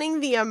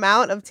counting the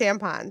amount of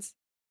tampons.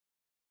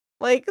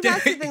 Like,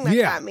 that's the thing that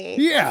got me.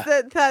 Yeah.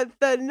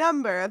 The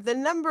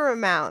number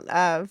amount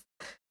of.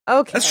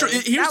 Okay. That's true.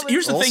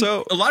 Here's the thing.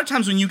 A lot of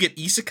times when you get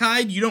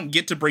isekai'd, you don't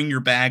get to bring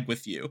your bag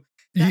with you.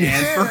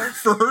 And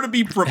for her to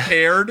be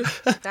prepared.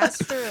 That's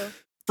true.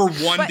 For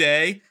one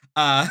day.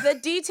 The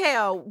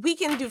detail, we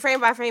can do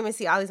frame by frame and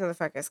see all these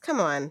motherfuckers.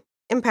 Come on.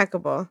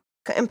 Impeccable.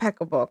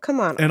 Come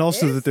on. And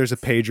also that there's a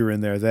pager in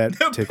there. That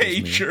tickles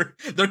pager.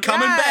 Me. They're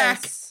coming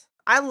back.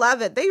 I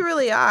love it. They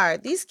really are.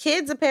 These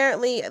kids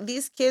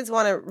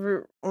want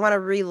to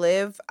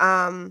relive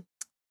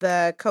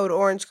the Code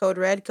Orange, Code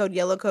Red, Code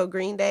Yellow, Code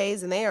Green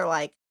days, and they are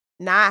like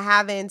not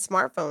having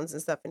smartphones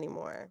and stuff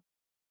anymore.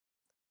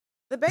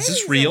 The babies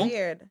is this real? Are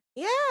weird.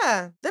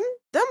 Yeah.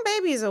 Them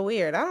babies are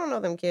weird. I don't know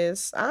them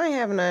kids. I ain't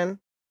having none.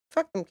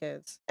 Fuck them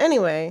kids.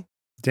 Anyway.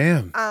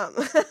 Damn.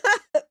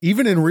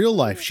 Even in real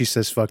life, she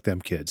says, fuck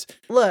them kids.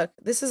 Look,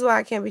 this is why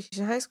I can't be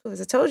teaching high school.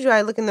 Because I told you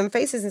I look in them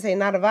faces and say,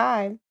 not a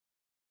vibe.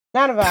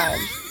 Not a vibe.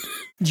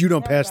 You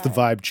don't pass the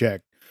vibe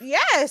check.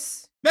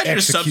 Yes. Imagine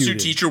a substitute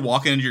teacher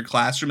walking into your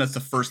classroom. That's the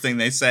first thing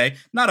they say.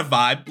 Not a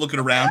vibe. Looking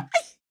around.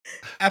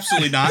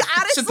 Absolutely not.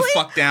 Honestly, sit the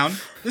fuck down.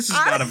 This is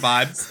not a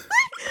vibe.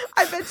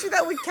 I bet you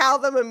that would cow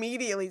them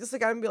immediately. Just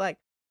like, I'm gonna be like,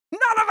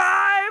 not a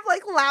vibe,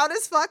 like loud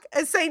as fuck,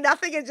 and say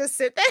nothing and just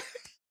sit there.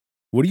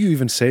 What do you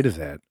even say to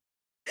that?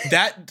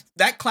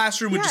 That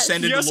classroom would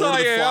descend into Lord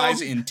of the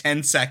Flies in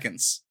 10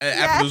 seconds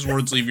after those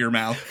words leave your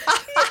mouth.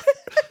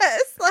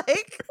 It's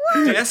like,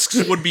 what?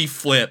 Desks would be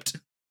flipped.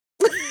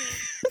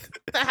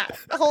 The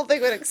whole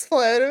thing would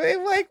explode. And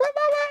I'm like, what?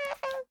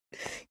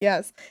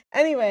 Yes.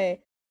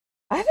 Anyway,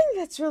 I think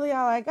that's really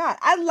all I got.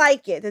 I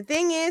like it. The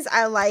thing is,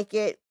 I like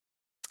it.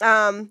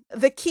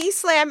 The key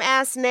slam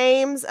ass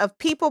names of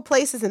people,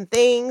 places, and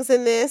things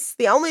in this.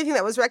 The only thing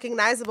that was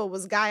recognizable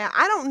was Gaia.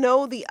 I don't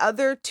know the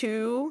other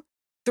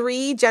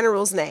 3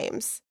 generals'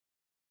 names.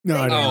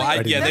 No,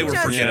 they were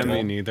forgettable.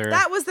 Me neither.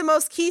 That was the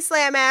most key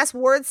slam ass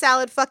word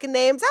salad fucking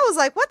names. I was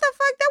like, what the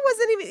fuck? That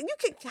wasn't even.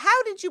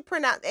 How did you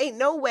pronounce? Ain't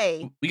no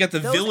way. We got the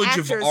village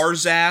of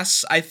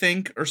Arzass, I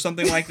think, or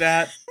something like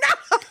that.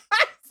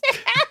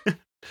 No,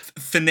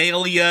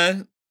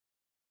 Fanelia.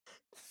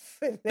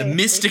 The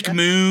Mystic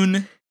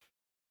Moon.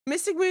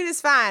 Mystic Moon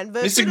is fine.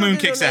 But Mystic Moon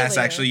kicks ass,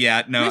 actually.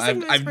 Yeah, no,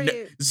 I've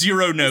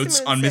 0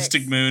 notes on 6.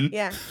 Mystic Moon.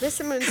 Yeah,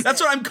 Mystic Moon.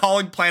 That's what I'm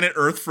calling planet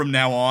Earth from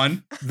now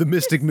on. The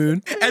Mystic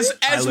Moon.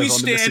 As we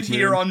stand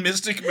here on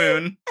Mystic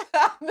Moon.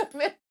 The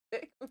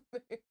Mystic Moon.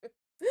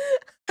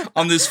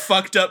 on this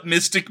fucked up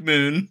mystic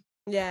moon.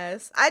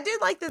 Yes. I did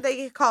like that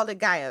they called it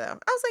Gaia, though.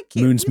 I was like,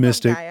 cute. Moon's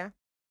mystic. Gaia.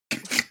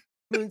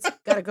 Moon's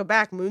gotta go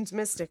back. Moon's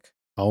mystic.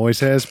 Always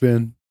has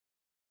been.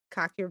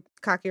 Cock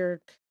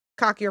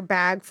your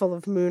bag full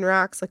of moon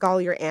rocks, like all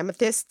your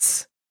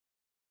amethysts.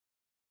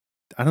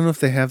 I don't know if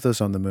they have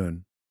those on the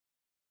moon.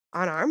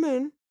 On our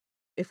moon.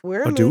 If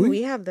we're a moon,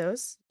 we have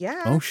those.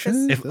 Yeah. Oh,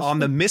 shit. If on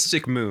the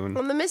mystic moon.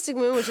 On the mystic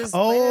moon, which is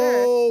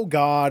Oh,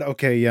 God.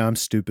 Okay, yeah, I'm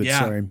stupid. Yeah.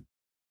 Sorry.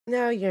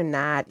 No, you're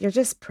not. You're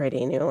just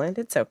pretty, Newland.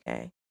 It's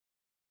okay.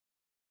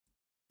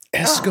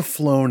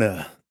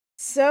 Escaflowne.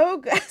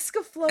 So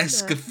Escaflowne.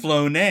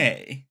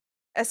 Escaflowne.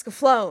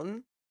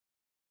 Escaflowne.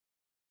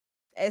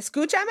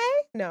 Escúchame?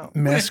 No.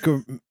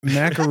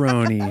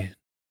 Macaroni.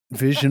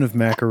 Vision of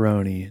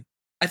macaroni.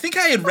 I think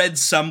I had read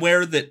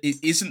somewhere that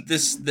isn't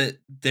this that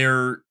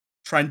they're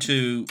trying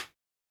to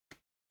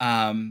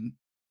what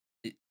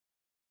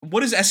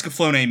does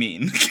Escaflowne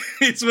mean?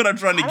 It's what I'm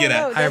trying to get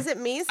at. Does it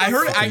mean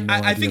something?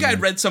 I think I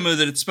had read somewhere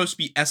that it's supposed to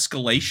be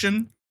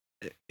escalation.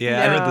 Yeah,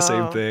 no. I read the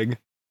same thing.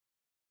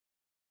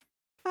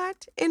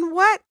 What? In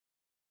what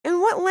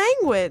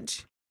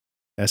language?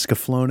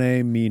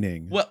 Escaflowne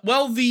meaning.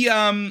 Well,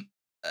 the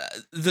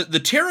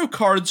tarot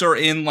cards are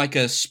in like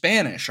a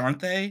Spanish, aren't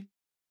they?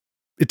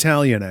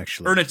 Italian,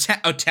 actually. Or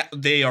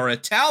they are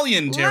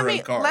Italian tarot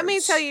cards. Let me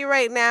tell you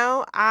right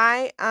now,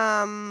 I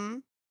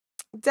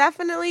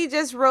definitely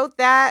just wrote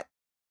that.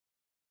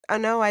 Oh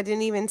no, I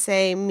didn't even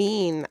say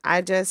mean.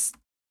 I just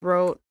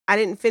wrote, I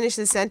didn't finish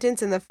the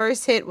sentence, and the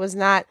first hit was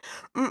not,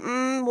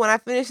 when I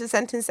finished the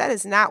sentence, that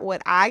is not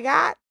what I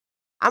got.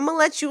 I'm going to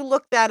let you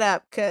look that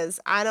up, because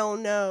I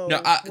don't know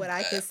what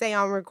I can say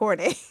on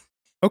recording.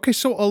 Okay,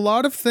 so a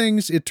lot of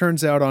things, it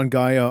turns out, on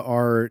Gaia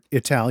are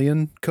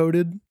Italian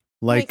coded.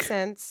 Like, makes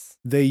sense.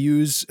 They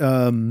use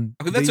okay,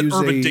 that's an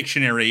Urban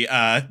Dictionary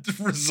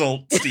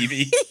result,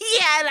 Stevie.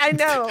 Yeah, I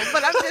know,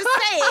 but I'm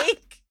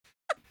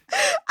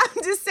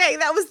just saying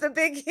that was the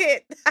big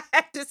hit. I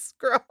had to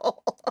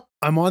scroll.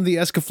 I'm on the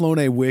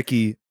Escaflowne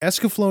wiki.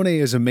 Escaflowne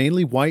is a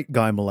mainly white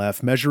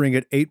Gaimalef measuring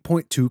at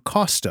 8.2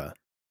 costa,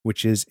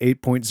 which is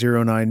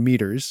 8.09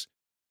 meters,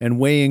 and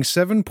weighing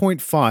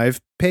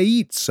 7.5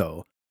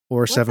 peitzo,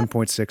 or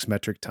 7.6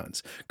 metric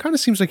tons. Kind of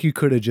seems like you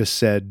could have just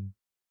said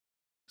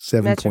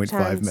 7.5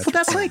 metric. But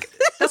that's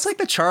like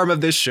the charm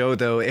of this show,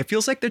 though. It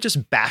feels like they're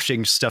just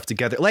bashing stuff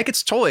together, like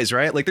it's toys,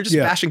 right? Like they're just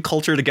bashing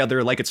culture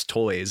together, like it's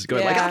toys.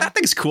 Going like, oh, that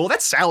thing's cool.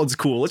 That sounds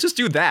cool. Let's just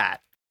do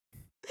that.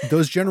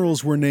 Those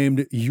generals were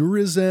named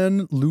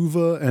Urizen,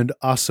 Luva, and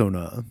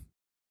Asona.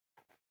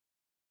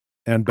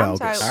 And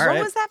Balgus. I'm sorry,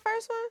 what was that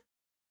first one?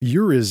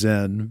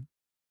 Urizen.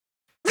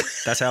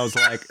 That sounds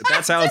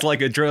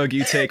like a drug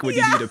you take when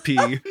you need a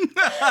pee.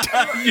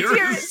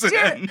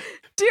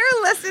 Dear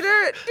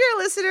listener,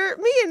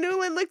 me and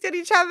Newland looked at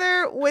each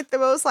other with the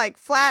most like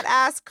flat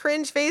ass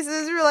cringe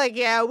faces. We were like,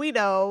 yeah, we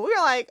know. We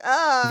were like,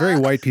 Very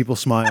white people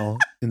smile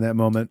in that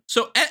moment.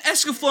 So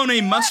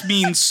Escaflowne must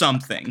mean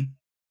something.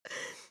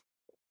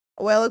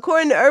 Well,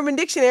 according to Urban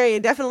Dictionary,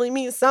 it definitely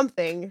means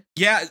something.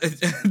 Yeah,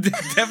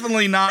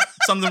 definitely not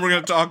something we're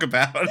going to talk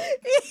about.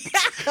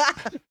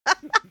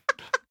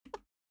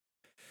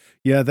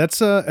 Yeah, that's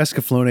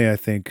Escaflowne, I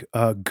think.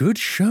 Good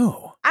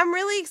show. I'm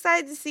really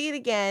excited to see it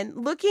again.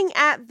 Looking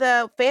at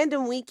the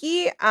fandom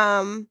wiki,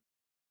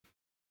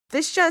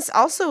 this just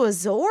also a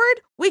Zord.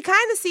 We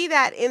kind of see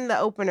that in the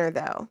opener,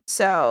 though.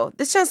 So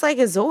this just like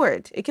a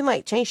Zord. It can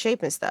like change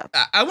shape and stuff.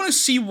 I want to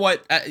see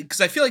what,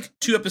 because I feel like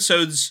 2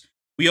 episodes,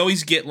 we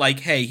always get like,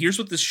 hey, here's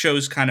what this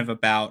show's kind of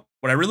about.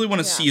 What I really want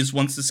to see is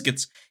once this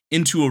gets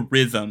into a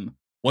rhythm,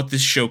 what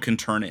this show can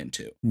turn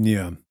into.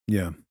 Yeah.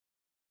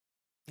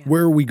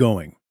 Where are we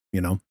going?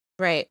 You know?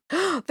 Right.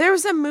 There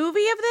was a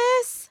movie of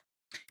this?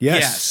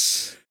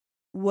 Yes.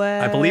 What?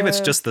 I believe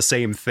it's just the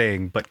same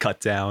thing, but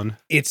cut down.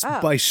 It's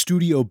by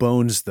Studio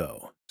Bones,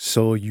 though.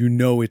 So you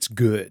know it's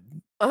good.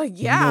 Oh,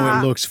 yeah. You know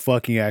it looks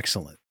fucking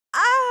excellent.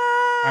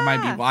 I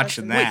might be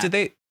watching that.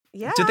 Wait,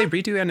 did they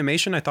redo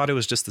animation? I thought it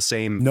was just the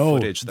same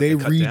footage that they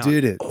cut redid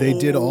down. it. They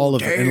did all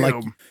of it. And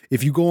like,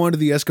 if you go onto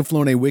the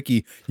Escaflowne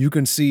wiki, you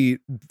can see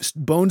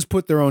Bones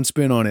put their own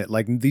spin on it.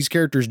 Like, these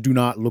characters do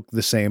not look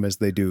the same as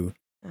they do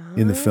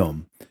in the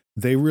film.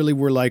 They really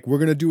were like, we're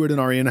going to do it in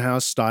our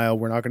in-house style.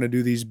 We're not going to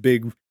do these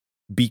big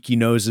beaky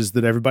noses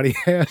that everybody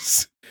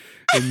has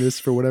in this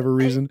for whatever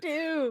reason. I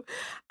do.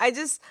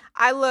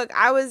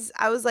 I was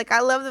like,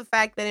 I love the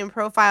fact that in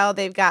Profile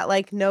they've got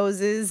like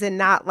noses and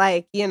not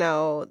like, you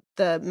know,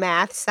 the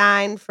math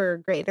sign for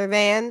greater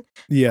than.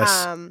 Yes.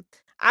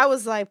 I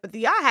was like, but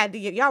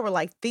y'all were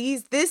like,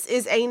 this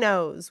is a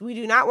nose. We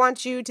do not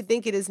want you to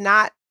think it is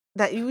not.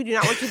 That we do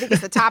not want you to think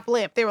it's the top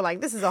lip. They were like,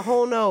 this is a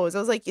whole nose. I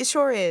was like, it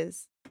sure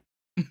is.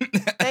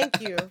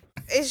 Thank you.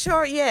 It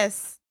sure,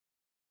 yes.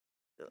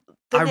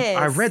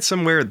 I read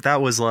somewhere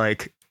that was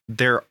like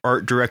their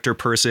art director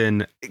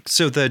person.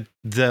 So the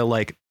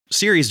like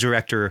series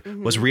director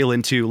was real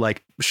into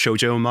like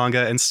shoujo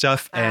manga and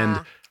stuff. And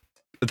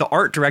the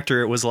art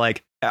director was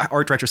like,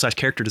 art director /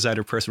 character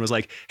designer person was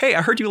like, hey,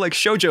 I heard you like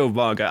shoujo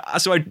manga,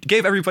 so I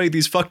gave everybody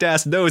these fucked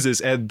ass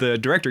noses, and the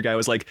director guy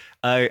was like,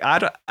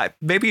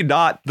 maybe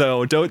not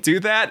though, don't do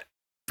that.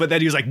 But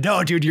then he was like,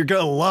 no, dude, you're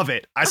gonna love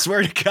it, I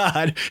swear to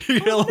God, you're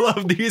gonna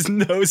love these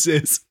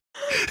noses.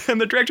 And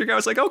the director guy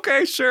was like,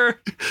 okay, sure,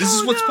 this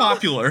is what's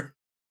popular.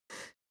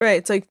 Right.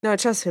 It's like, no,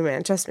 trust me,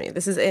 man. Trust me.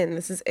 This is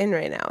in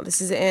right now.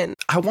 This is in.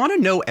 I want to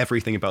know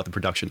everything about the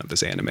production of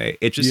this anime.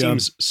 It just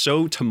seems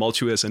so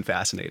tumultuous and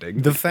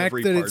fascinating. The fact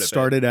that it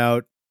started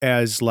out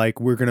as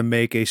like, we're going to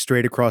make a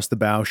straight across the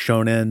bow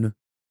shonen,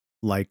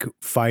 like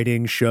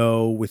fighting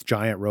show with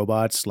giant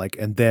robots, like,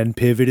 and then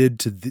pivoted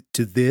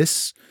to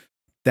this.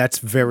 That's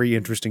very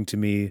interesting to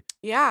me.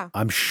 Yeah.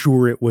 I'm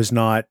sure it was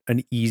not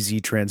an easy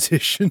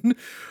transition.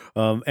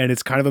 And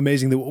it's kind of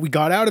amazing that what we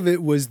got out of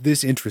it was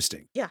this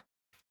interesting. Yeah.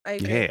 I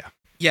agree.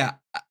 Yeah,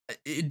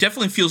 it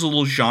definitely feels a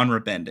little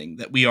genre bending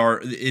that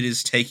it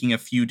is taking a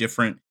few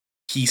different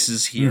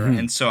pieces here.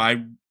 And so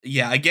I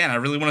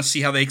really want to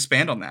see how they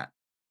expand on that.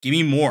 Give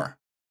me more.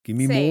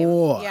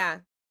 More. Yeah.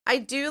 I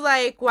do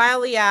like,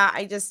 while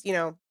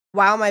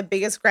my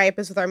biggest gripe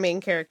is with our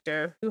main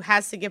character, who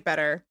has to get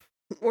better.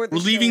 We're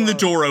leaving the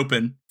door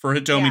open for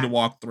Hitomi to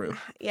walk through.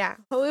 Yeah,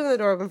 we're leaving the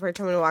door open for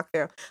Hitomi to walk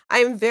through.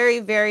 I'm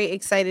very, very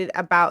excited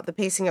about the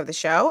pacing of the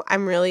show.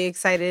 I'm really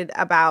excited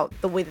about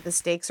the way that the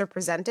stakes are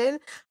presented.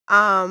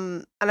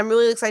 And I'm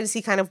really excited to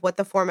see kind of what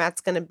the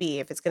format's going to be.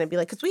 If it's going to be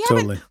like, because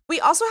we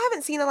also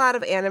haven't seen a lot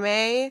of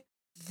anime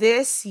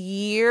this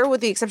year,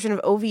 with the exception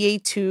of OVA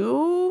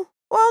 2.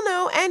 Well,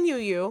 no, and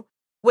UU.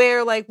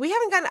 Where like we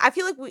haven't gotten, I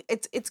feel like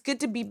it's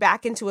good to be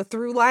back into a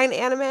through line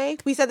anime.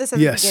 We said this at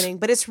the beginning,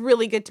 but it's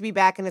really good to be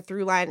back in a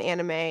through line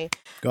anime.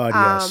 God,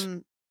 yes.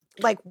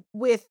 Like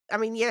with,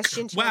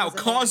 Shin-chan. Wow,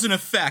 cause and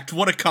effect.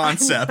 What a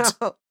concept.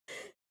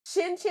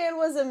 Shin-chan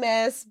was a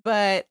mess,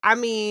 but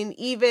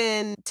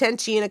even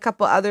Tenchi and a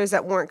couple others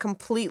that weren't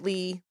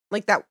completely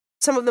like that.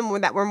 Some of them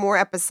were more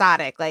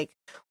episodic. Like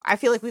I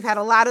feel like we've had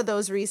a lot of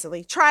those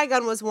recently.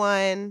 Trigun was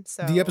one.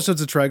 So the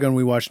episodes of Trigun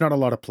we watched, not a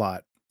lot of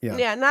plot.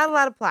 Yeah, not a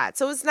lot of plot.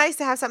 So it's nice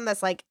to have something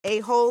that's like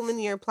a whole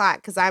linear plot,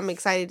 because I'm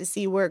excited to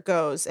see where it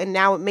goes. And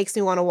now it makes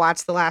me want to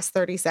watch the last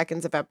 30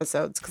 seconds of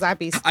episodes, because I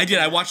did.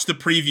 I watched the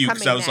preview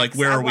because I was like,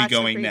 where are we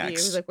going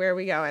next? I was like, where are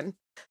we going?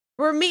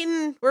 We're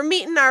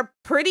meeting our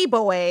pretty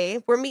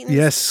boy. We're meeting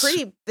this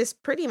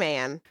pretty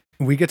man.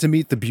 We get to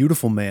meet the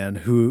beautiful man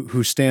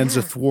who stands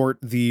athwart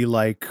the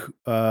like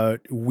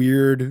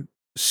weird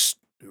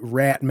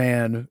rat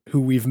man who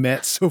we've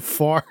met so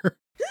far.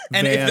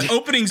 And if the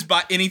opening's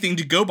by anything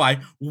to go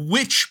by,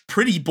 which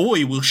pretty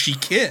boy will she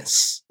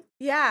kiss?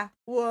 Yeah.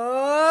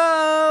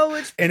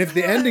 Whoa. And if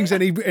the ending's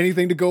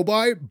anything to go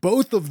by,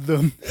 both of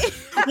them.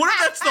 What if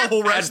that's the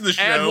whole rest of the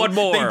show? And one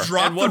more. They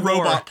drop the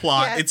robot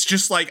plot. Yes. It's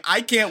just like, I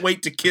can't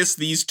wait to kiss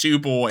these two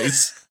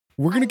boys.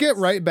 We're going to get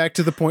right back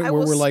to the point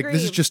where we're like,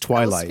 this is just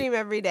Twilight. I will scream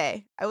every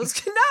day.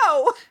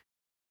 No.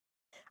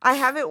 I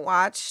haven't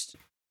watched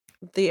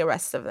the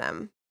rest of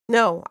them.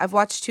 No, I've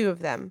watched 2 of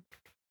them.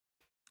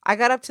 I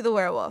got up to the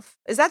werewolf.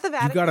 Is that the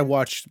Vatican? You gotta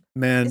watch,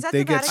 man.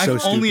 They get so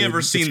stupid. I've only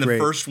ever seen the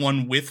first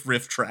one with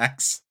riff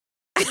tracks.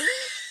 Is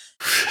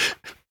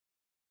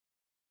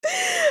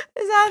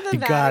that the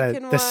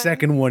Vatican one? The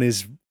second one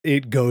is,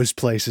 it goes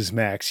places,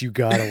 Max. You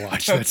gotta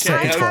watch that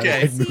second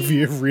Twilight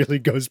movie. It really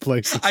goes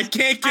places. I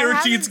can't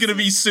guarantee it's gonna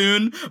be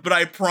soon, but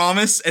I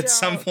promise at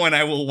some point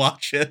I will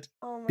watch it.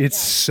 Oh it's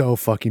so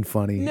fucking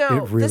funny. No,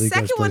 it really the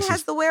second one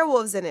has the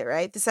werewolves in it,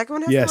 right? The second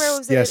one has the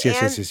werewolves in it.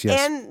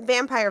 Yes. And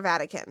Vampire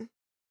Vatican.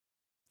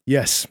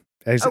 Yes,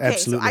 absolutely.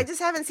 So I just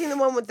haven't seen the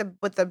one with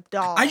the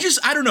doll. I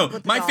don't know.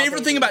 My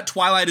favorite thing about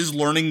Twilight is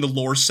learning the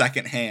lore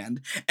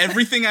secondhand.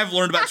 Everything I've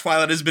learned about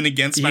Twilight has been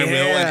against my will,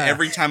 and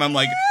every time I'm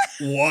like,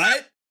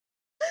 what?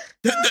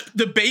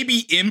 The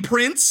baby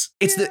imprints?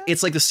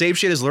 It's like the same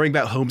shit as learning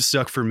about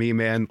Homestuck for me,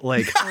 man.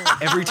 Like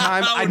every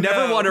time I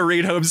never want to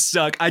read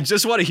Homestuck. I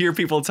just want to hear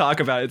people talk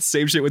about it.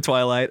 Same shit with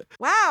Twilight.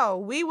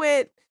 Wow,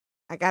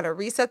 I gotta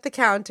reset the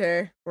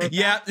counter.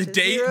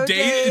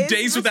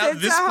 Days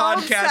without this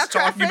podcast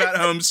talking about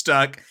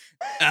Homestuck.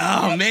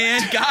 Oh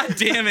man, god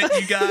damn it,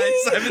 you guys.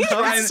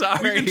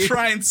 We've been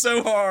trying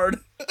so hard.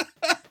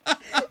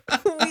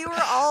 We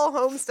were all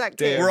Homestuck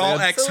kids. We're all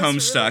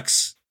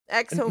ex-Homestucks.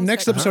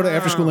 Next episode of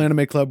After School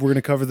Anime Club, we're going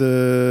to cover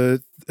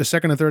the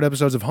second and third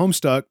episodes of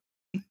Homestuck.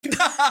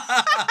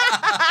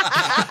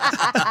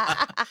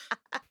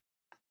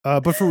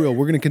 But for real,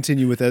 we're going to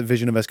continue with that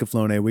vision of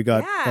Escaflowne. We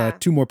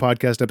got 2 more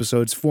podcast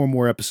episodes, 4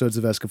 more episodes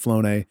of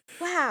Escaflowne.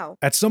 Wow.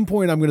 At some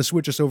point, I'm going to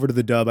switch us over to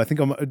the dub. I think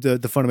I'm the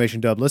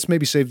Funimation dub. Let's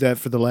maybe save that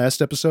for the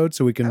last episode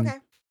so we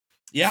can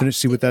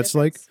see what that's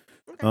like.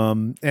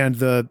 Okay. And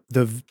the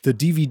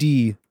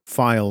DVD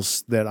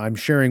files that I'm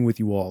sharing with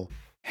you all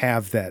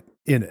have that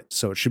in it,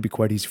 so it should be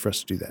quite easy for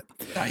us to do that.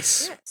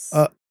 Nice. Yes.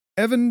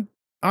 Evan,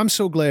 I'm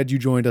so glad you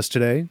joined us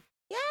today.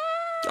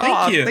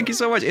 Thank you. Thank you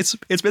so much.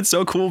 It's been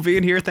so cool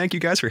being here. Thank you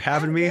guys for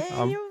having me.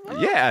 Tell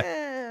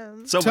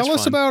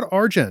us about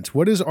Argent.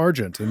 What is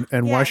Argent,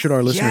 and why should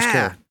our listeners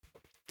care?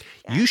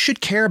 You should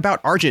care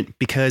about Argent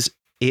because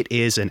It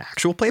is an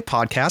actual play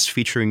podcast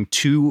featuring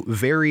two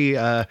very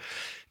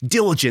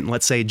diligent,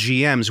 let's say,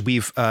 GMs.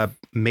 We've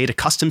made a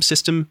custom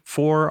system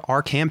for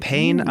our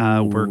campaign.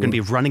 We're going to be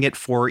running it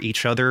for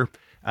each other.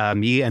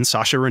 Me and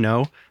Sasha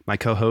Renaud, my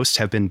co-host,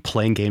 have been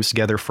playing games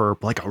together for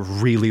like a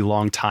really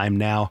long time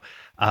now.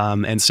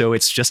 And so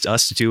it's just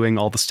us doing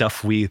all the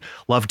stuff we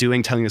love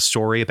doing, telling a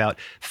story about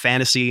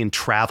fantasy and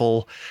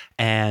travel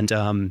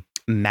and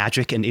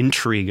magic and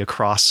intrigue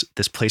across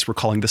this place we're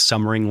calling the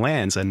Summering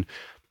Lands. And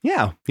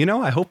yeah,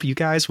 I hope you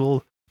guys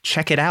will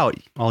check it out,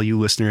 all you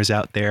listeners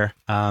out there.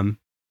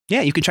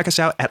 You can check us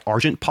out at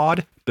Argent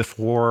Pod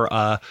before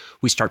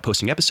we start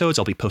posting episodes.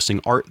 I'll be posting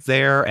art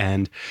there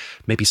and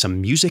maybe some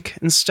music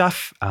and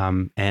stuff.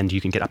 And you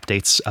can get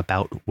updates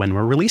about when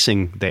we're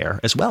releasing there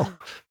as well.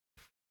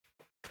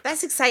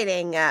 That's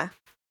exciting.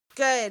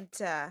 Good.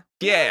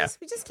 Yeah.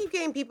 We just keep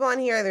getting people on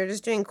here. They're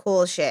just doing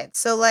cool shit.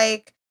 So,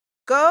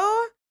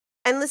 go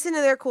and listen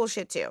to their cool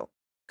shit, too.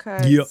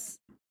 Because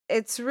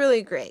it's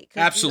really great.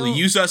 Absolutely.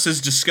 Use us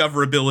as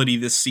discoverability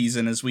this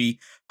season as we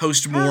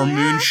host more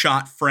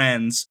Moonshot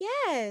Friends.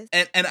 Yes.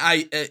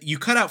 And you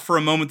cut out for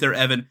a moment there,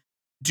 Evan.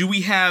 Do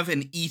we have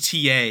an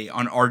ETA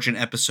on Argent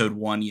episode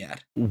 1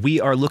 yet? We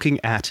are looking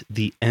at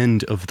the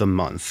end of the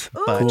month,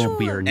 but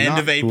we are not. End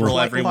of April,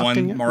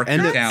 everyone. Mark your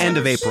calendar. End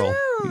of April.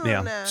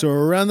 Yeah. So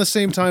around the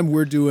same time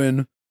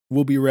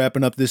we'll be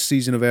wrapping up this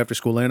season of After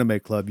School Anime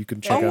Club. You can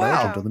check out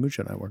Argent on the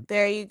Moonshot Network.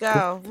 There you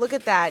go. Look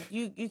at that.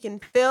 You can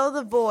fill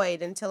the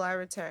void until I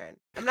return.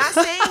 I'm not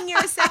saying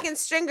you're a second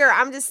stringer.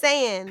 I'm just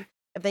saying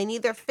if they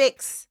need their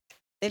fix.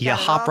 You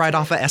hop right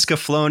off of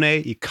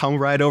Escaflowne. You come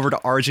right over to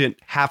Argent,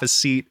 have a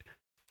seat,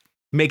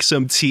 make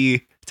some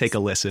tea, take a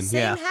listen.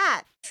 Same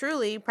hat.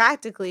 Truly,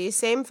 practically.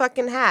 Same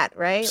fucking hat,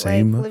 right?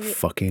 Same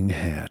fucking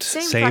hat.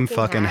 Same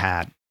fucking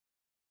hat.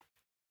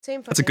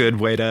 That's a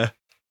good way to...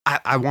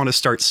 I want to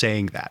start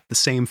saying that. The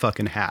same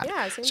fucking hat.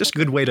 Yeah, it's just a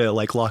good way to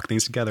lock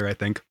things together, I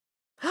think.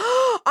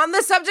 On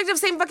the subject of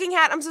same fucking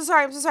hat, I'm so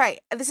sorry.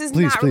 This is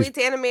not related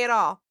to anime at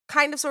all.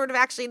 Kind of, sort of,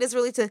 actually, it is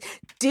related to...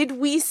 Did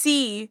we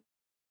see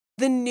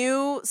the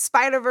new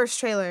Spider-Verse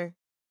trailer?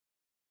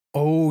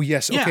 Oh,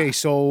 yes. Yeah. Okay,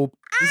 so...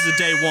 This is a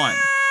day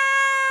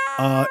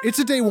one. It's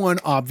a day one.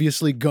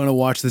 Obviously gonna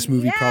watch this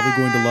movie. Yay! Probably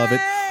going to love it.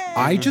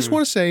 I just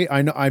want to say,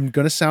 I know I'm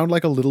gonna sound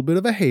like a little bit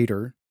of a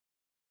hater.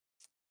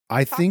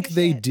 I think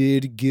they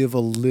did give a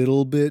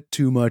little bit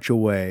too much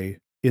away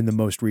in the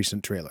most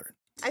recent trailer.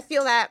 I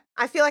feel that.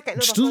 I feel like I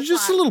know the whole plot.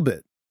 Just a little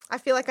bit. I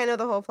feel like I know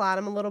the whole plot.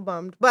 I'm a little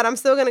bummed, but I'm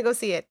still gonna go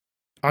see it.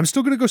 I'm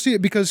still going to go see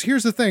it because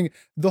here's the thing.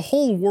 The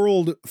whole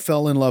world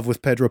fell in love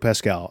with Pedro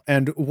Pascal,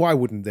 and why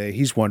wouldn't they?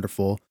 He's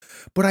wonderful.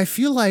 But I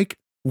feel like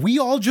we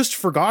all just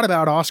forgot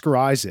about Oscar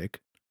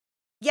Isaac.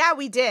 Yeah,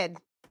 we did.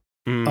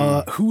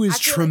 Who is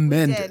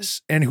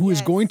tremendous and who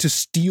is going to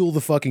steal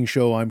the fucking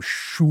show. I'm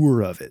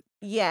sure of it.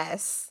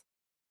 Yes.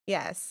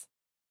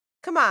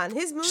 Come on.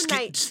 His Moon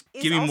Knight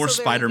give me more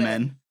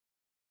Spider-Man.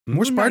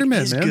 More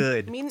Spider-Man, is man.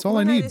 Good. That's all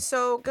I need. Is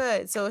so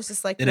good. So it's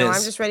just like, I'm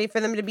just ready for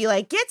them to be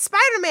like, get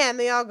Spider-Man.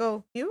 They all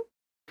go, you.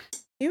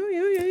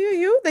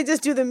 They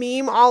just do the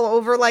meme all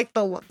over like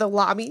the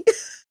lobby.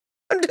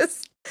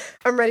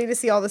 I'm ready to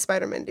see all the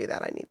Spider-Men do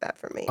that. I need that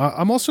for me.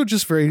 I'm also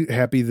just very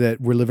happy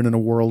that we're living in a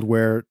world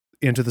where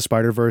Into the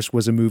Spider-Verse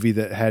was a movie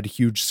that had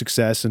huge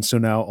success, and so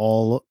now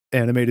all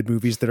animated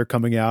movies that are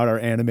coming out are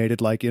animated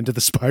like Into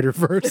the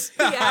Spider-Verse.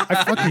 Yeah. I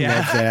fucking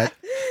love that.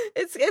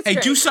 It's hey,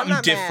 great. do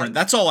something different. Mad.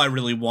 That's all I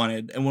really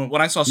wanted. And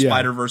when I saw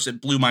Spider-Verse, it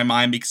blew my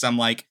mind because I'm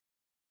like,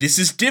 this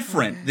is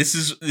different. This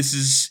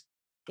is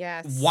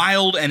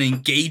wild and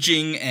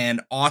engaging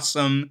and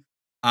awesome.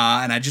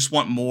 And I just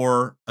want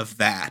more of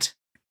that.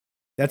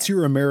 That's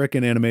your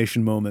American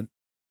animation moment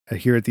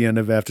here at the end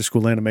of After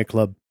School Anime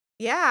Club.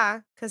 Yeah,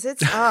 because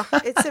it's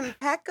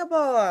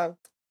impeccable.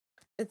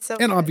 It's so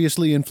and good.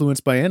 Obviously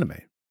influenced by anime.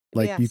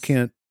 Like you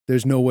can't.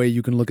 There's no way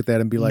you can look at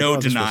that and be like,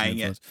 no denying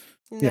it.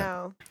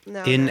 No.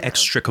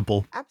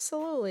 Inextricable. No.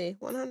 Absolutely,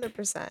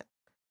 100%.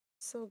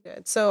 So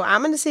good. So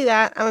I'm going to see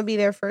that. I'm going to be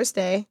there first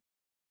day.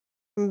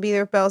 I'm going to be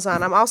there with bells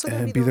on. I'm also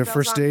going to be there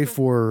first day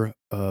for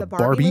the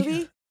Barbie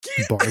movie?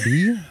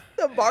 Barbie.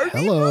 The Barbie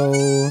Hello.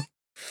 movie?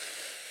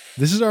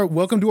 This is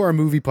welcome to our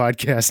movie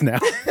podcast now.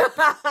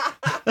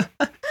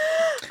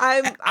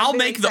 I'll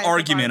make the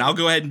argument. I'll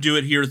go ahead and do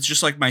it here. It's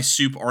just like my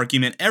soup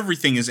argument.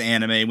 Everything is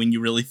anime when you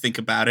really think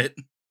about it.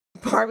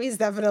 Barbie's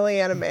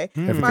definitely anime.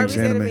 Barbie's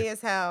anime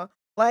as hell.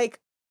 Like,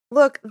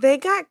 look, they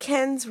got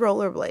Ken's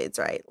rollerblades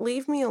right.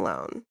 Leave me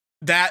alone.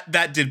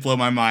 That did blow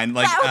my mind.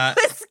 Like, that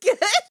was good.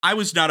 I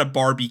was not a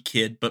Barbie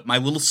kid, but my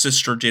little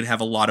sister did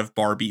have a lot of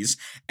Barbies.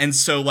 And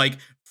so, like,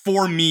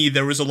 for me,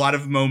 there was a lot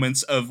of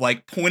moments of,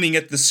 like, pointing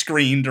at the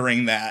screen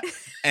during that.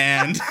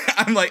 And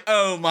I'm like,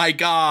 oh my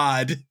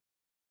God.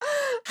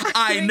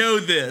 I know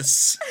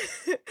this.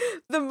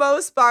 The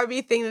most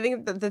Barbie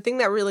thing, the thing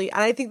that really,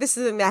 and I think this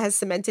is something that has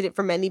cemented it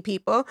for many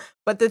people,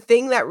 but the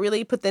thing that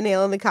really put the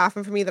nail in the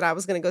coffin for me that I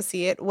was going to go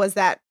see it was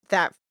that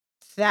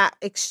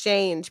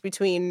exchange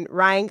between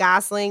Ryan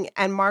Gosling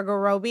and Margot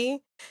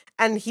Robbie.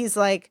 And he's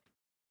like,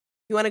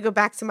 you want to go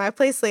back to my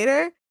place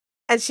later?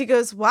 And she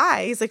goes,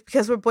 why? He's like,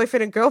 because we're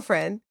boyfriend and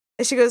girlfriend.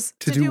 And she goes,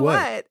 to do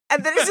what?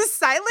 And then it's just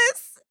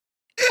silence.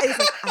 And he's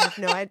like, I have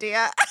no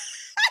idea.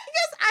 He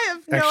goes, I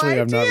have no idea. Actually,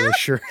 I'm not really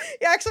sure.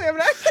 Yeah, actually, I'm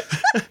not.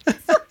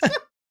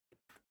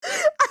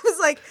 I was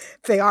like,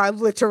 they are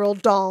literal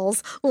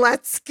dolls.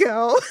 Let's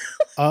go.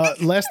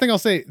 Last thing I'll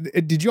say,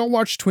 did y'all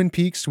watch Twin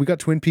Peaks? We got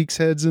Twin Peaks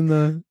heads in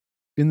the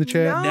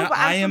chat. No, but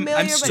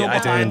I'm still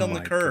behind on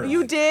the curve.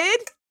 You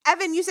did?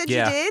 Evan, you said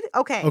you did?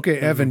 Okay. Okay,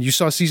 Evan, you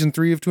saw season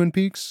 3 of Twin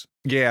Peaks?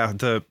 Yeah,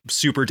 the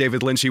super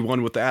David Lynchy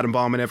one with the atom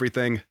bomb and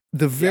everything.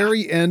 The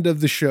very end of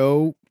the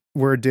show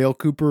where Dale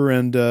Cooper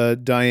and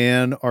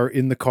Diane are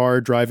in the car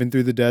driving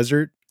through the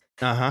desert.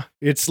 Uh-huh.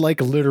 It's like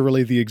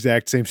literally the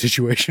exact same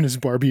situation as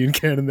Barbie and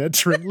Ken in that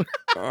trailer.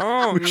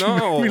 Oh,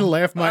 no. We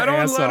laugh my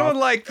ass off. I don't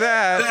like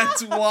that.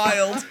 That's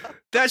wild.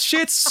 That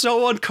shit's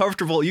so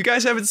uncomfortable. You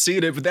guys haven't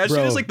seen it, but that shit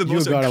is like the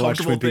most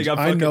uncomfortable thing I've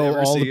fucking ever seen. I know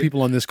all the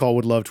people on this call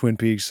would love Twin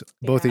Peaks.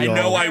 Both of y'all.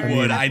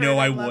 I know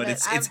I would.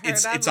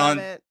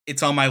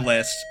 It's on my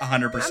list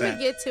 100%. I'm gonna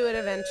get to it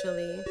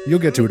eventually. You'll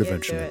get to it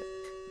eventually.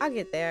 I'll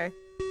get there.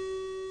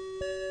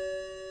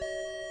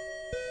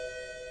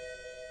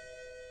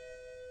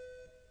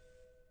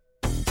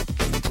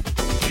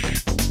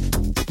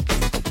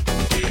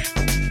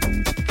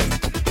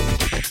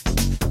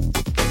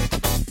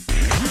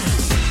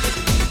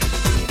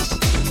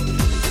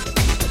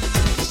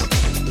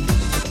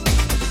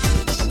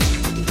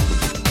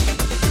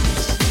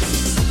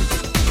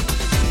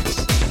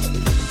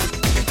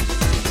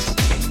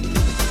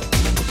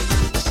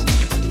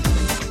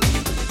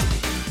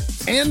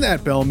 And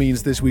that bell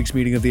means this week's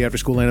meeting of the After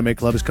School Anime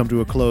Club has come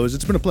to a close.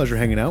 It's been a pleasure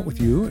hanging out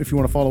with you. If you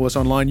want to follow us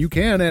online, you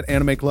can at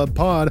Anime Club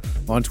Pod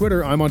on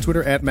Twitter. I'm on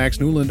Twitter at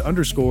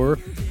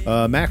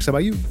MaxNewland_. Max, how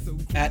about you?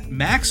 At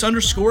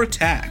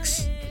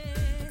Max_attacks.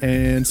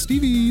 And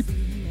Stevie.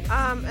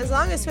 As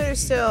long as Twitter's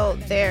still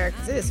there,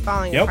 because it is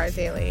falling apart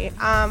daily.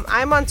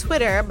 I'm on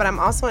Twitter, but I'm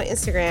also on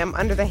Instagram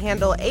under the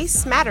handle A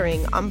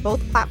Smattering on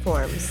both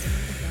platforms.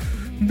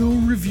 No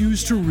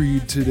reviews to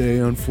read today,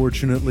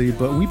 unfortunately,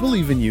 but we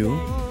believe in you.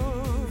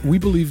 We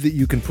believe that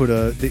you can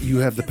that you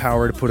have the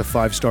power to put a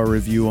 5-star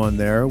review on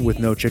there with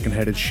no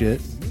chicken-headed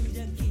shit.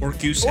 Or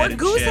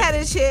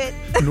goose-headed shit.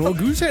 No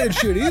goose-headed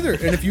shit either.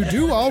 And if you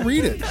do, I'll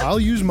read it.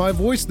 I'll use my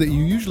voice that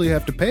you usually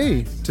have to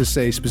pay to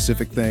say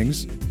specific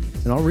things,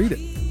 and I'll read it.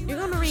 You're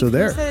going to read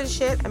goose-headed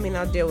shit? I mean,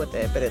 I'll deal with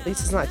it, but at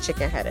least it's not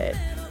chicken-headed.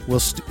 Well,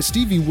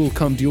 Stevie will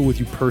come deal with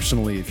you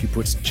personally if you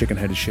put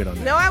chicken-headed shit on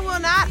there. No, I will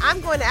not.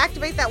 I'm going to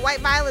activate that white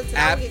violence.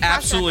 And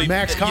absolutely.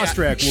 Max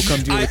Kostrak will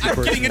come deal with you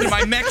personally. I'm getting into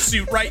my mech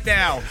suit right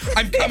now.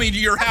 I'm coming to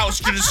your house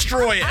to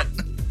destroy it.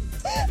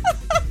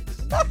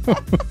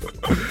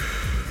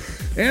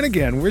 And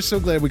again, we're so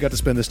glad we got to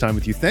spend this time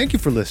with you. Thank you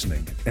for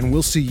listening, and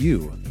we'll see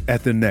you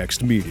at the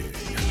next meeting.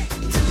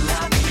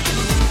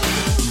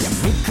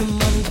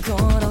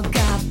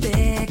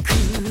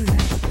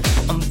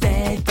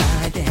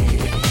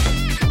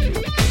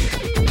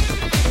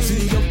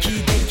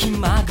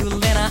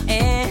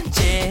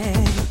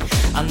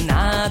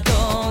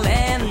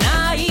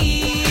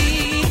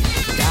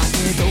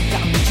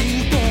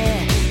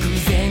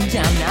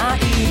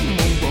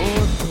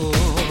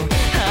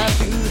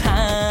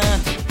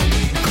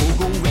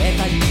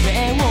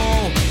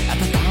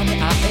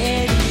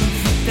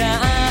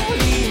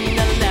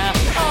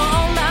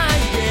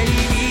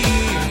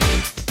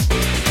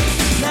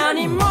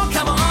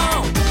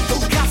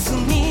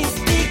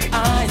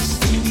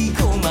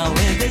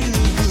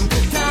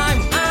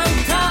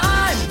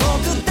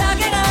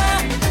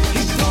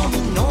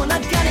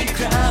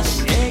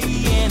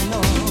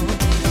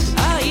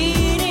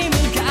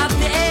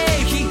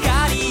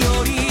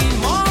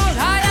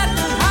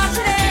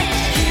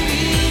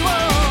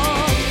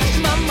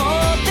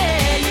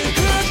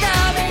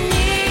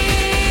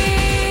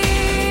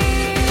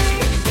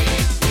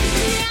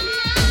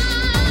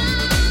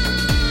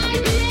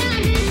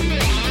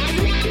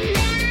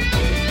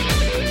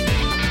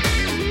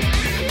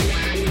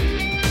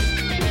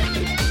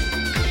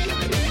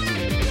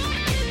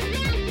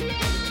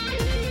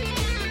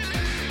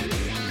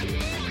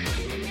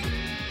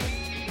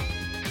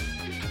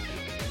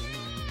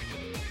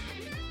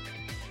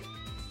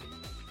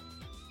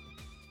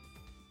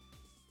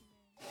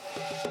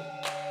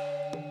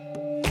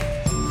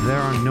 There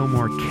are no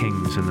more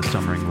kings in the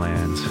Summering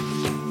Lands.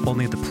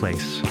 Only the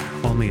place,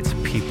 only its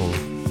people,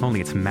 only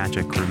its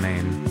magic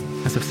remain,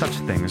 as if such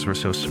things were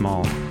so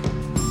small.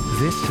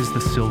 This is the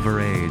Silver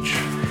Age,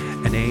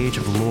 an age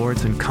of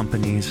lords and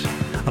companies,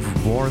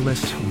 of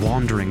warless,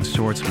 wandering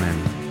swordsmen,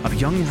 of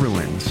young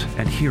ruins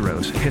and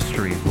heroes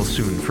history will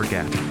soon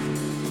forget.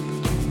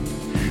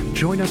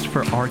 Join us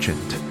for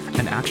Argent,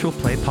 an actual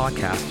play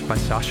podcast by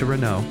Sasha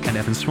Renaud and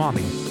Evan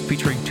Swami,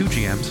 featuring 2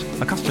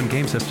 GMs, a custom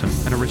game system,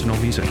 and original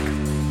music.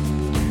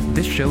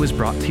 This show is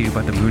brought to you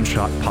by the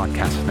Moonshot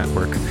Podcast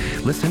Network.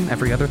 Listen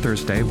every other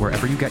Thursday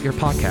wherever you get your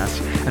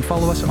podcasts, and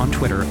follow us on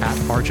Twitter at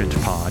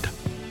ArgentPod.